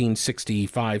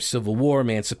 1865 Civil War,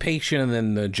 emancipation, and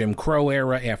then the Jim Crow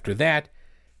era after that.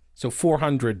 So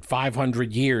 400,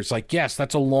 500 years. Like, yes,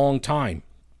 that's a long time.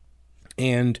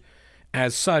 And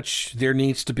as such, there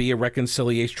needs to be a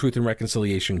Truth and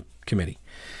Reconciliation Committee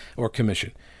or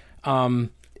Commission.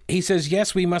 He says,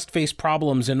 yes, we must face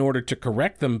problems in order to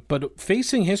correct them, but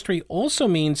facing history also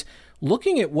means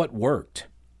looking at what worked,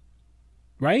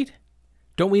 right?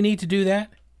 Don't we need to do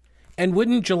that? And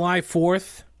wouldn't July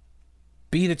 4th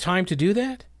be the time to do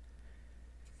that?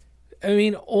 I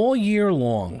mean, all year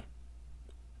long,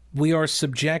 we are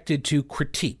subjected to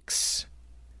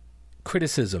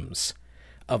criticisms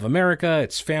of America,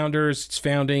 its founders, its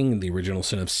founding, the original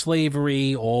sin of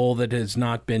slavery, all that has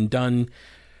not been done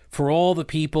for all the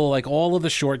people, like all of the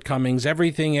shortcomings,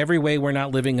 everything, every way we're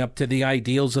not living up to the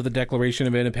ideals of the Declaration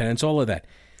of Independence, all of that.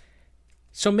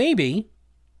 So maybe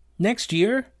next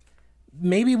year,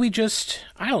 maybe we just,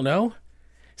 I don't know,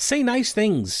 say nice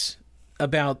things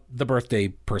about the birthday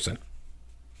person.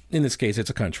 In this case, it's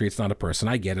a country. It's not a person.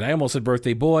 I get it. I almost said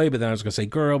birthday boy, but then I was going to say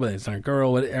girl, but it's not a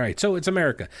girl. All right, so it's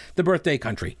America, the birthday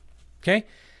country. Okay?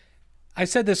 I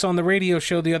said this on the radio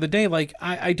show the other day, like,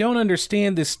 I don't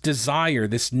understand this desire,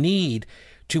 this need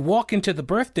to walk into the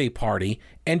birthday party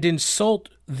and insult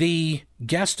the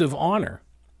guest of honor,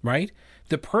 right?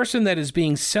 The person that is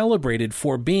being celebrated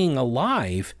for being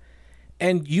alive,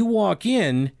 and you walk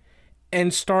in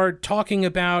and start talking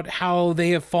about how they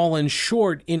have fallen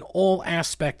short in all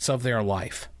aspects of their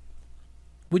life.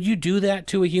 Would you do that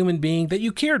to a human being that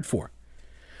you cared for?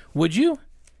 Would you?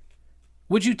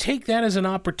 Would you take that as an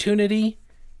opportunity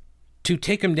to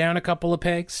take them down a couple of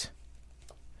pegs?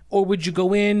 Or would you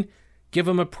go in, give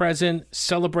them a present,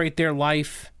 celebrate their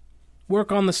life,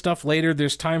 work on the stuff later,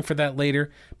 there's time for that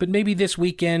later, but maybe this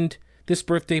weekend, this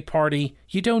birthday party,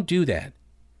 you don't do that.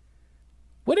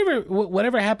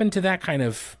 Whatever happened to that kind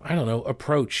of, I don't know,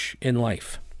 approach in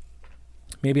life?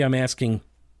 Maybe I'm asking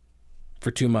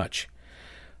for too much.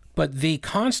 But the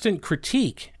constant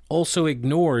critique also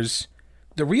ignores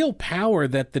the real power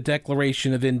that the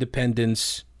Declaration of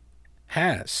Independence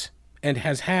has and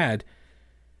has had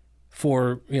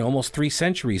for almost 3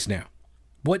 centuries now.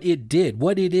 What it did,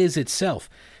 what it is itself.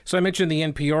 So I mentioned the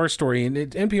NPR story, and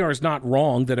NPR is not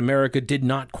wrong that America did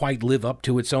not quite live up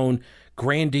to its own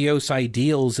grandiose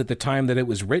ideals at the time that it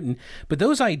was written, but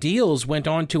those ideals went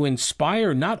on to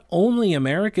inspire not only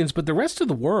Americans, but the rest of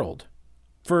the world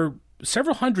for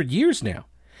several hundred years now.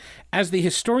 As the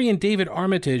historian David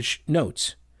Armitage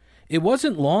notes, it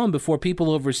wasn't long before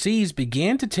people overseas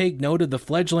began to take note of the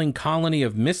fledgling colony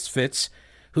of misfits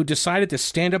who decided to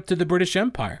stand up to the British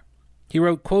Empire. He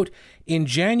wrote, quote, "In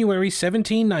January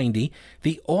 1790,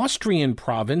 the Austrian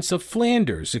province of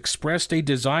Flanders expressed a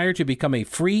desire to become a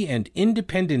free and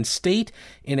independent state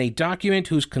in a document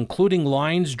whose concluding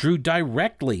lines drew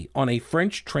directly on a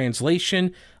French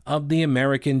translation of the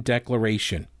American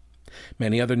Declaration.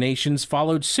 Many other nations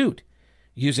followed suit,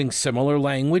 using similar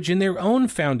language in their own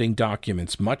founding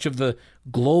documents. Much of the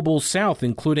global South,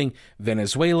 including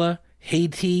Venezuela,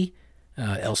 Haiti,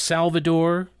 El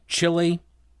Salvador, Chile,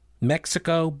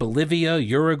 Mexico, Bolivia,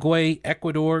 Uruguay,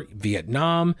 Ecuador,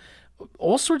 Vietnam,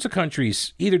 all sorts of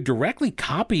countries either directly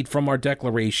copied from our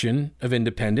Declaration of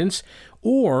Independence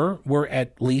or were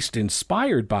at least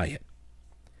inspired by it.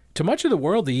 To much of the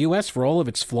world, the U.S., for all of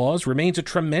its flaws, remains a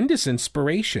tremendous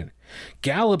inspiration.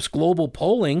 Gallup's global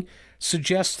polling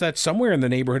suggests that somewhere in the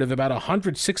neighborhood of about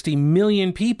 160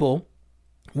 million people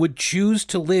would choose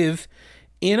to live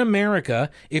in America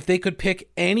if they could pick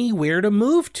anywhere to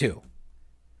move to.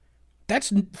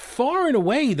 That's far and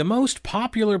away the most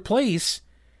popular place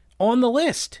on the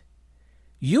list.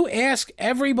 You ask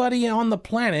everybody on the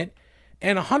planet,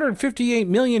 and 158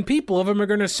 million people of them are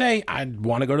going to say, I'd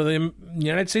want to go to the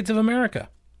United States of America.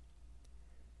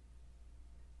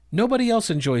 Nobody else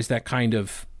enjoys that kind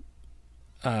of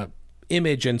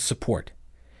image and support.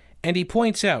 And he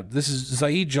points out, this is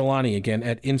Zaid Jalani again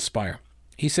at Inspire.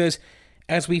 He says,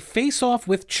 as we face off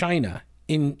with China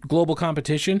in global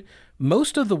competition,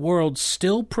 most of the world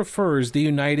still prefers the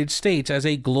United States as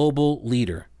a global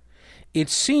leader. It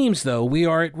seems, though, we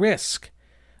are at risk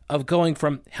of going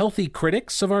from healthy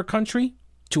critics of our country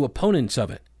to opponents of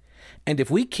it. And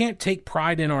if we can't take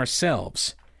pride in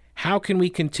ourselves, how can we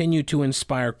continue to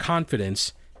inspire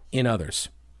confidence in others?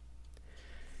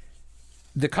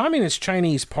 The Communist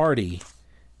Chinese Party,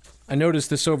 I noticed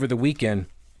this over the weekend,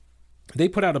 they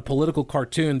put out a political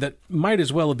cartoon that might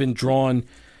as well have been drawn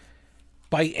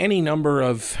by any number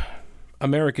of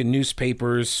American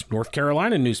newspapers, North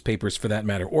Carolina newspapers for that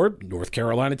matter, or North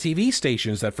Carolina TV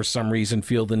stations that for some reason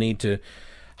feel the need to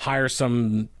hire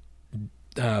some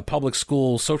public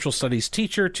school social studies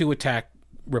teacher to attack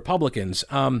Republicans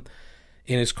in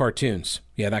his cartoons.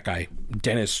 Yeah, that guy,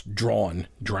 Dennis Drowan,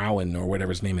 or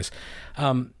whatever his name is.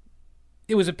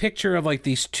 It was a picture of like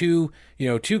these two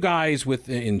guys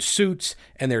in suits,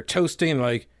 and they're toasting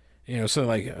like, something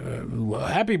like,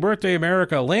 happy birthday,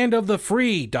 America, land of the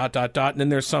free, ... And then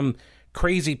there's some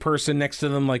crazy person next to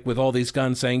them, like with all these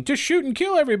guns saying, just shoot and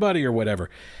kill everybody or whatever.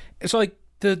 It's like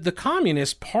the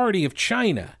Communist Party of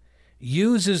China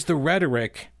uses the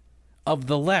rhetoric of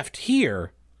the left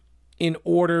here in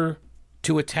order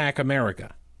to attack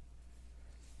America.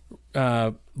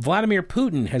 Vladimir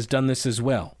Putin has done this as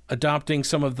well, adopting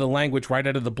some of the language right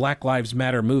out of the Black Lives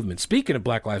Matter movement. Speaking of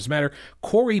Black Lives Matter,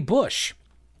 Cori Bush,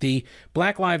 the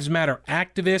Black Lives Matter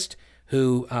activist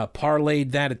who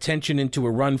parlayed that attention into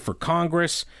a run for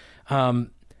Congress,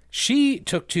 she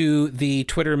took to the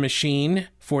Twitter machine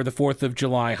for the 4th of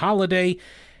July holiday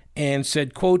and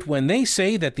said, quote, when they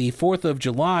say that the 4th of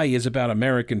July is about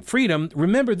American freedom,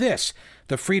 remember this,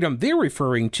 the freedom they're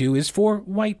referring to is for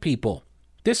white people.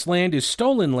 This land is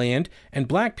stolen land, and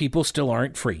black people still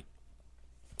aren't free.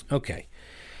 Okay.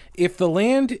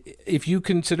 if you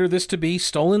consider this to be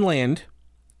stolen land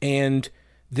and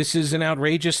this is an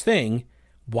outrageous thing,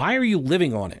 why are you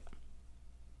living on it?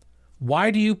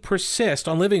 Why do you persist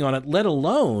on living on it, let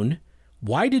alone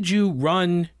why did you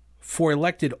run for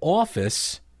elected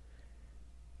office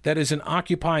that is an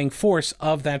occupying force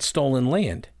of that stolen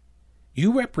land?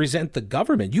 You represent the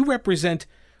government. You represent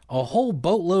a whole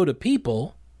boatload of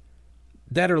people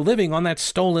that are living on that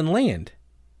stolen land.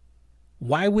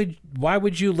 Why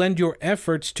would you lend your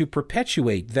efforts to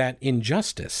perpetuate that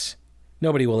injustice?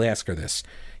 Nobody will ask her this.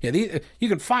 Yeah, you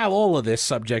can file all of this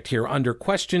subject here under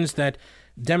questions that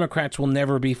Democrats will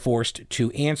never be forced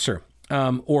to answer,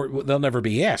 or they'll never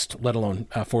be asked, let alone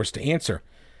forced to answer.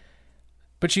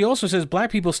 But she also says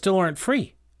black people still aren't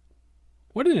free.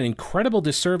 What an incredible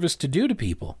disservice to do to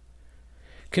people.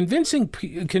 Convincing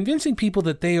people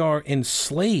that they are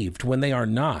enslaved when they are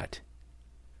not.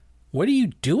 What are you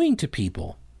doing to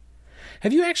people?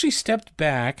 Have you actually stepped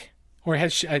back, or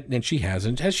has she, and she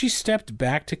hasn't, has she stepped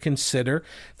back to consider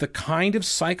the kind of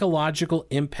psychological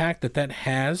impact that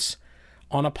has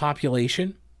on a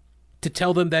population? To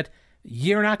tell them that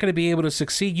you're not going to be able to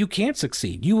succeed. You can't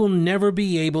succeed. You will never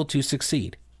be able to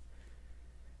succeed.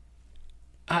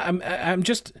 I'm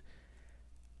just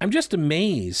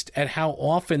amazed at how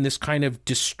often this kind of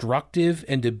destructive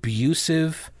and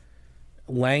abusive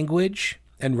language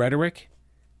and rhetoric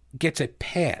gets a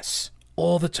pass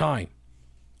all the time.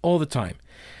 All the time.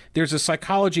 There's a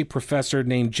psychology professor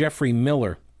named Jeffrey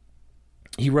Miller.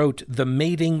 He wrote The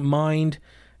Mating Mind,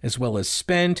 as well as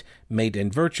Spent, Mate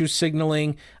and Virtue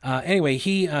Signaling. Anyway,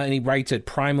 he writes at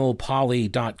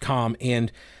primalpoly.com,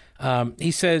 and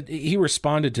he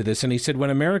responded to this, and he said, when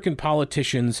American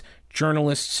politicians,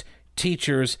 journalists,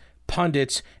 teachers,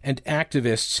 pundits, and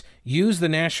activists use the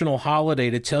national holiday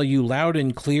to tell you loud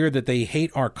and clear that they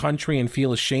hate our country and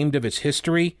feel ashamed of its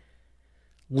history,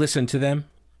 listen to them,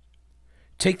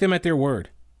 take them at their word,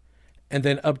 and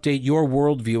then update your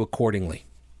worldview accordingly.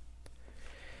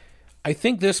 I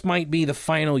think this might be the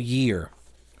final year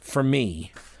for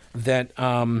me that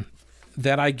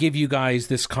I give you guys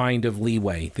this kind of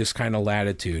leeway, this kind of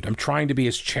latitude. I'm trying to be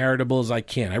as charitable as I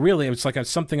can. It's like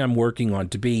something I'm working on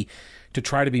to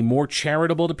try to be more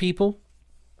charitable to people.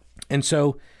 And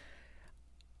so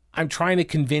I'm trying to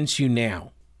convince you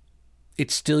now.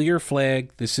 It's still your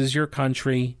flag. This is your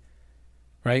country,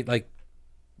 right? Like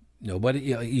nobody,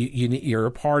 you're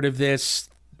a part of this.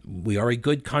 We are a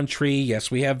good country. Yes,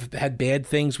 we have had bad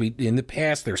things. In the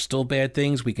past, there's still bad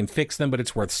things. We can fix them, but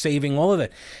it's worth saving, all of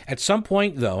that. At some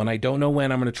point, though, and I don't know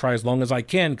when, I'm going to try as long as I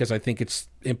can because I think it's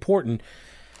important,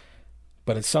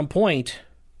 but at some point,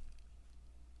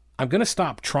 I'm going to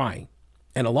stop trying.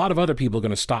 And a lot of other people are going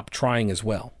to stop trying as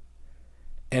well.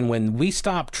 And when we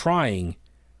stop trying,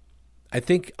 I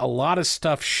think a lot of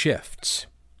stuff shifts,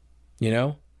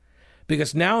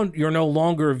 Because now you're no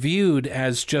longer viewed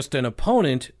as just an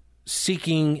opponent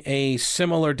seeking a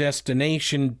similar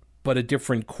destination but a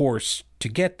different course to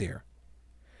get there.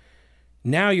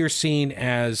 Now you're seen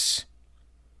as,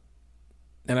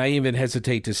 and I even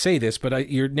hesitate to say this, but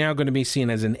you're now going to be seen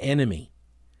as an enemy.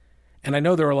 And I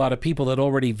know there are a lot of people that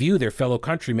already view their fellow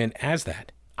countrymen as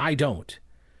that. I don't.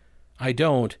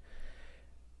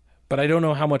 But I don't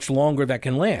know how much longer that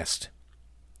can last.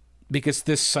 Because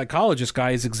this psychologist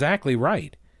guy is exactly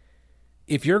right.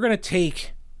 If you're going to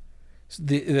take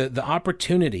the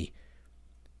opportunity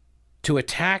to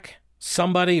attack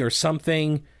somebody or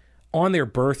something on their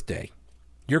birthday,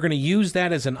 you're going to use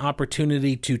that as an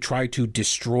opportunity to try to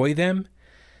destroy them,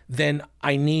 then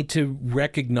I need to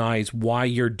recognize why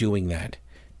you're doing that.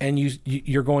 And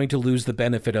you're going to lose the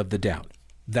benefit of the doubt.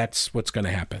 That's what's going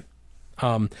to happen.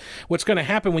 What's going to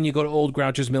happen when you go to Old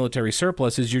Grouch's military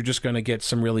surplus is you're just going to get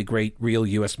some really great real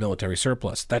U.S. military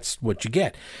surplus. That's what you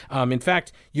get. In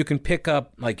fact, you can pick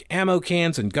up like ammo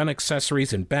cans and gun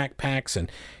accessories and backpacks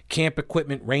and camp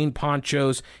equipment, rain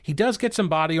ponchos. He does get some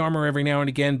body armor every now and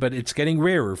again, but it's getting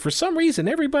rarer. For some reason,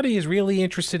 everybody is really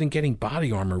interested in getting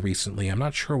body armor recently. I'm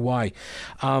not sure why.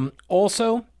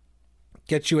 Also,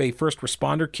 get you a first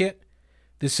responder kit.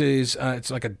 This is, it's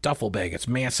like a duffel bag. It's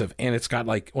massive, and it's got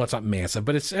it's not massive,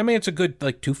 but it's a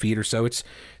good 2 feet or so. It's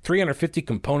 350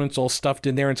 components all stuffed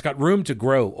in there, and it's got room to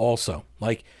grow also.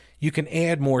 You can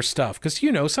add more stuff, because,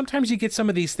 sometimes you get some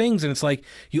of these things, and it's like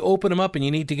you open them up, and you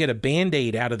need to get a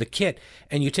Band-Aid out of the kit,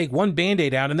 and you take one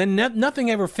Band-Aid out, and then nothing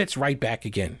ever fits right back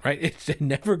again, right? It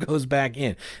never goes back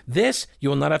in. This, you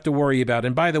will not have to worry about.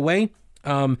 And by the way,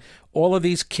 all of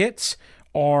these kits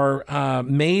are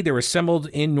they're assembled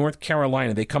in North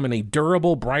Carolina. They come in a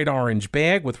durable bright orange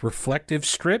bag with reflective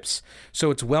strips,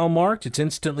 so it's well marked. It's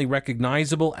instantly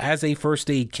recognizable as a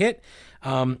first aid kit.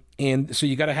 And so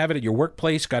you got to have it at your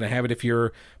workplace, got to have it if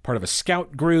you're part of a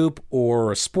scout group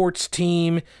or a sports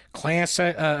team,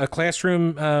 a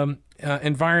classroom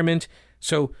environment.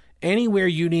 So anywhere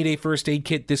you need a first aid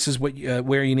kit, this is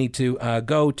where you need to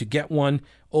go to get one.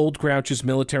 Old Grouch's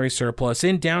Military Surplus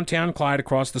in downtown Clyde,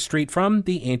 across the street from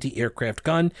the anti-aircraft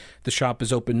gun. The shop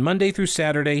is open Monday through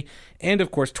Saturday, and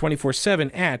of course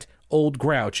 24/7 at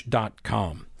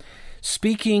oldgrouch.com.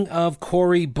 Speaking of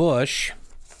Cori Bush,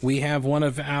 we have one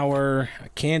of our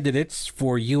candidates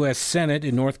for U.S. Senate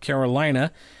in North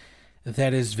Carolina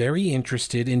that is very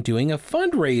interested in doing a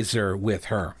fundraiser with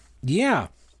her. Yeah,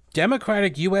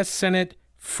 Democratic U.S. Senate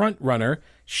frontrunner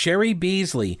Sherry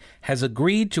Beasley has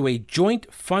agreed to a joint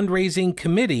fundraising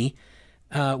committee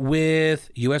with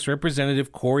U.S.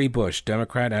 Representative Cori Bush,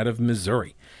 Democrat out of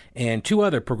Missouri, and two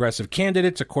other progressive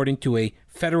candidates, according to a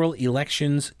Federal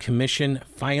Elections Commission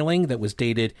filing that was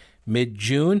dated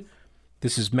mid-June.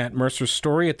 This is Matt Mercer's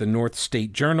story at the North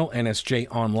State Journal,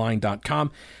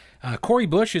 nsjonline.com. Cori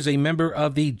Bush is a member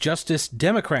of the Justice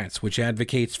Democrats, which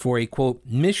advocates for a, quote,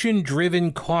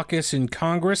 mission-driven caucus in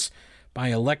Congress by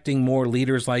electing more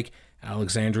leaders like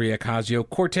Alexandria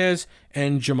Ocasio-Cortez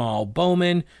and Jamal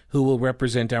Bowman, who will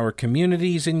represent our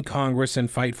communities in Congress and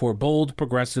fight for bold,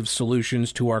 progressive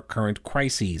solutions to our current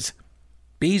crises.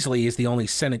 Beasley is the only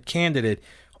Senate candidate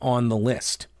on the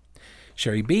list.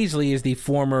 Sherry Beasley is the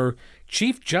former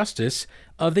Chief Justice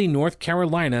of the North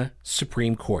Carolina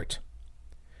Supreme Court.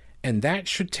 And that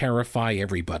should terrify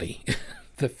everybody.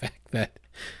 The fact that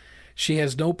she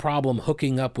has no problem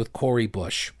hooking up with Cori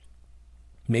Bush.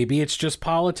 Maybe it's just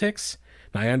politics.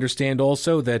 And I understand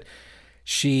also that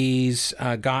she's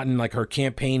gotten, like, her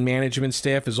campaign management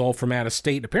staff is all from out of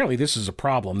state. Apparently this is a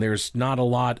problem. There's not a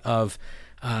lot of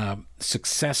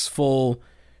successful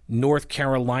North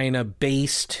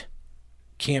Carolina-based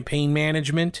campaign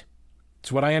management.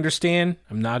 It's what I understand.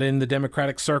 I'm not in the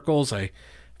Democratic circles. I've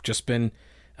just been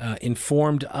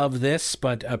informed of this,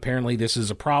 but apparently this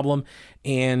is a problem.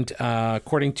 And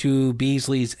according to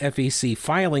Beasley's FEC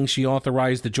filing, she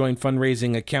authorized the joint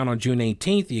fundraising account on June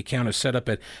 18th. The account is set up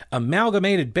at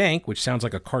Amalgamated Bank, which sounds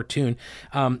like a cartoon.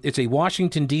 It's a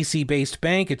Washington, D.C.-based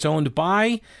bank. It's owned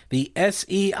by the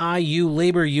SEIU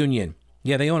Labor Union.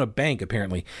 Yeah, they own a bank,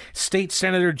 apparently. State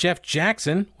Senator Jeff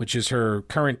Jackson, which is her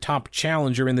current top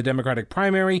challenger in the Democratic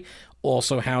primary,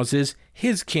 also houses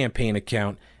his campaign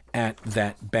account at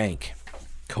that bank,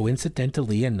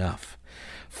 coincidentally enough.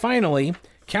 Finally,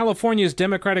 California's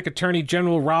Democratic Attorney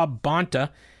General Rob Bonta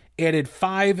added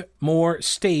 5 more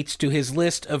states to his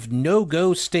list of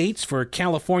no-go states for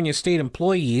California state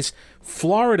employees.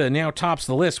 Florida now tops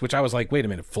the list, which I was like, wait a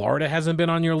minute, Florida hasn't been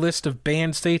on your list of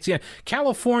banned states yet?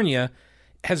 California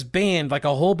has banned like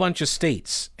a whole bunch of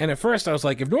states. And at first I was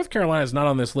like, if North Carolina is not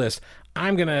on this list,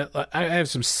 I have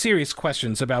some serious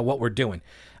questions about what we're doing.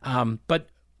 But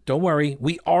don't worry,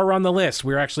 we are on the list.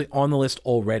 We're actually on the list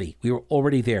already. We were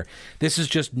already there. This is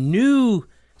just new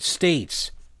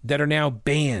states that are now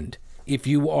banned. If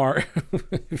you are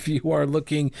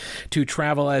looking to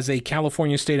travel as a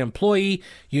California state employee,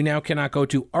 you now cannot go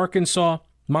to Arkansas,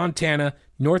 Montana,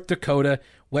 North Dakota,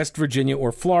 West Virginia,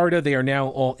 or Florida. They are now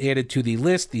all added to the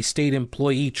list. The state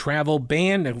employee travel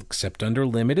ban, except under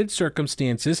limited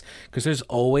circumstances, because there's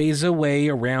always a way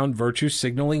around virtue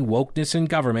signaling wokeness in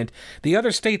government. The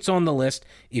other states on the list,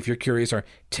 if you're curious, are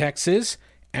Texas,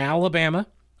 Alabama,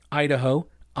 Idaho,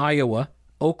 Iowa,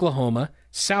 Oklahoma,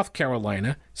 South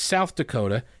Carolina, South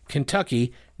Dakota,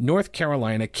 Kentucky, North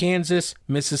Carolina, Kansas,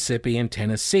 Mississippi, and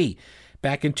Tennessee.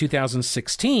 Back in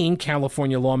 2016,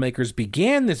 California lawmakers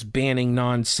began this banning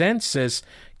nonsense, says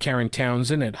Karen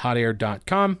Townsend at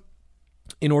hotair.com,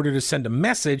 in order to send a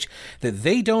message that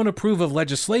they don't approve of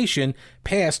legislation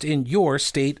passed in your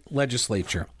state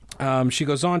legislature. She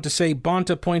goes on to say,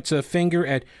 Bonta points a finger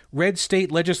at red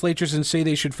state legislatures and say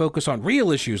they should focus on real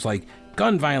issues like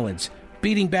gun violence,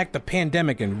 beating back the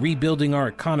pandemic, and rebuilding our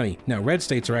economy. Now, red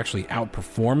states are actually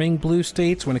outperforming blue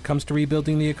states when it comes to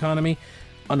rebuilding the economy.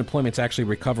 Unemployment's actually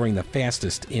recovering the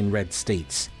fastest in red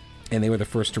states. And they were the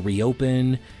first to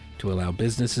reopen, to allow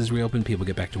businesses reopen, people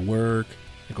get back to work,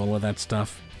 like all of that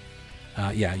stuff.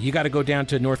 You got to go down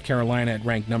to North Carolina at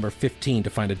rank number 15 to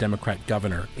find a Democrat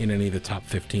governor in any of the top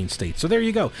 15 states. So there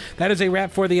you go. That is a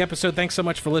wrap for the episode. Thanks so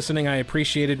much for listening. I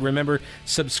appreciate it. Remember,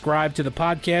 subscribe to the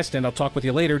podcast, and I'll talk with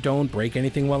you later. Don't break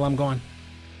anything while I'm gone.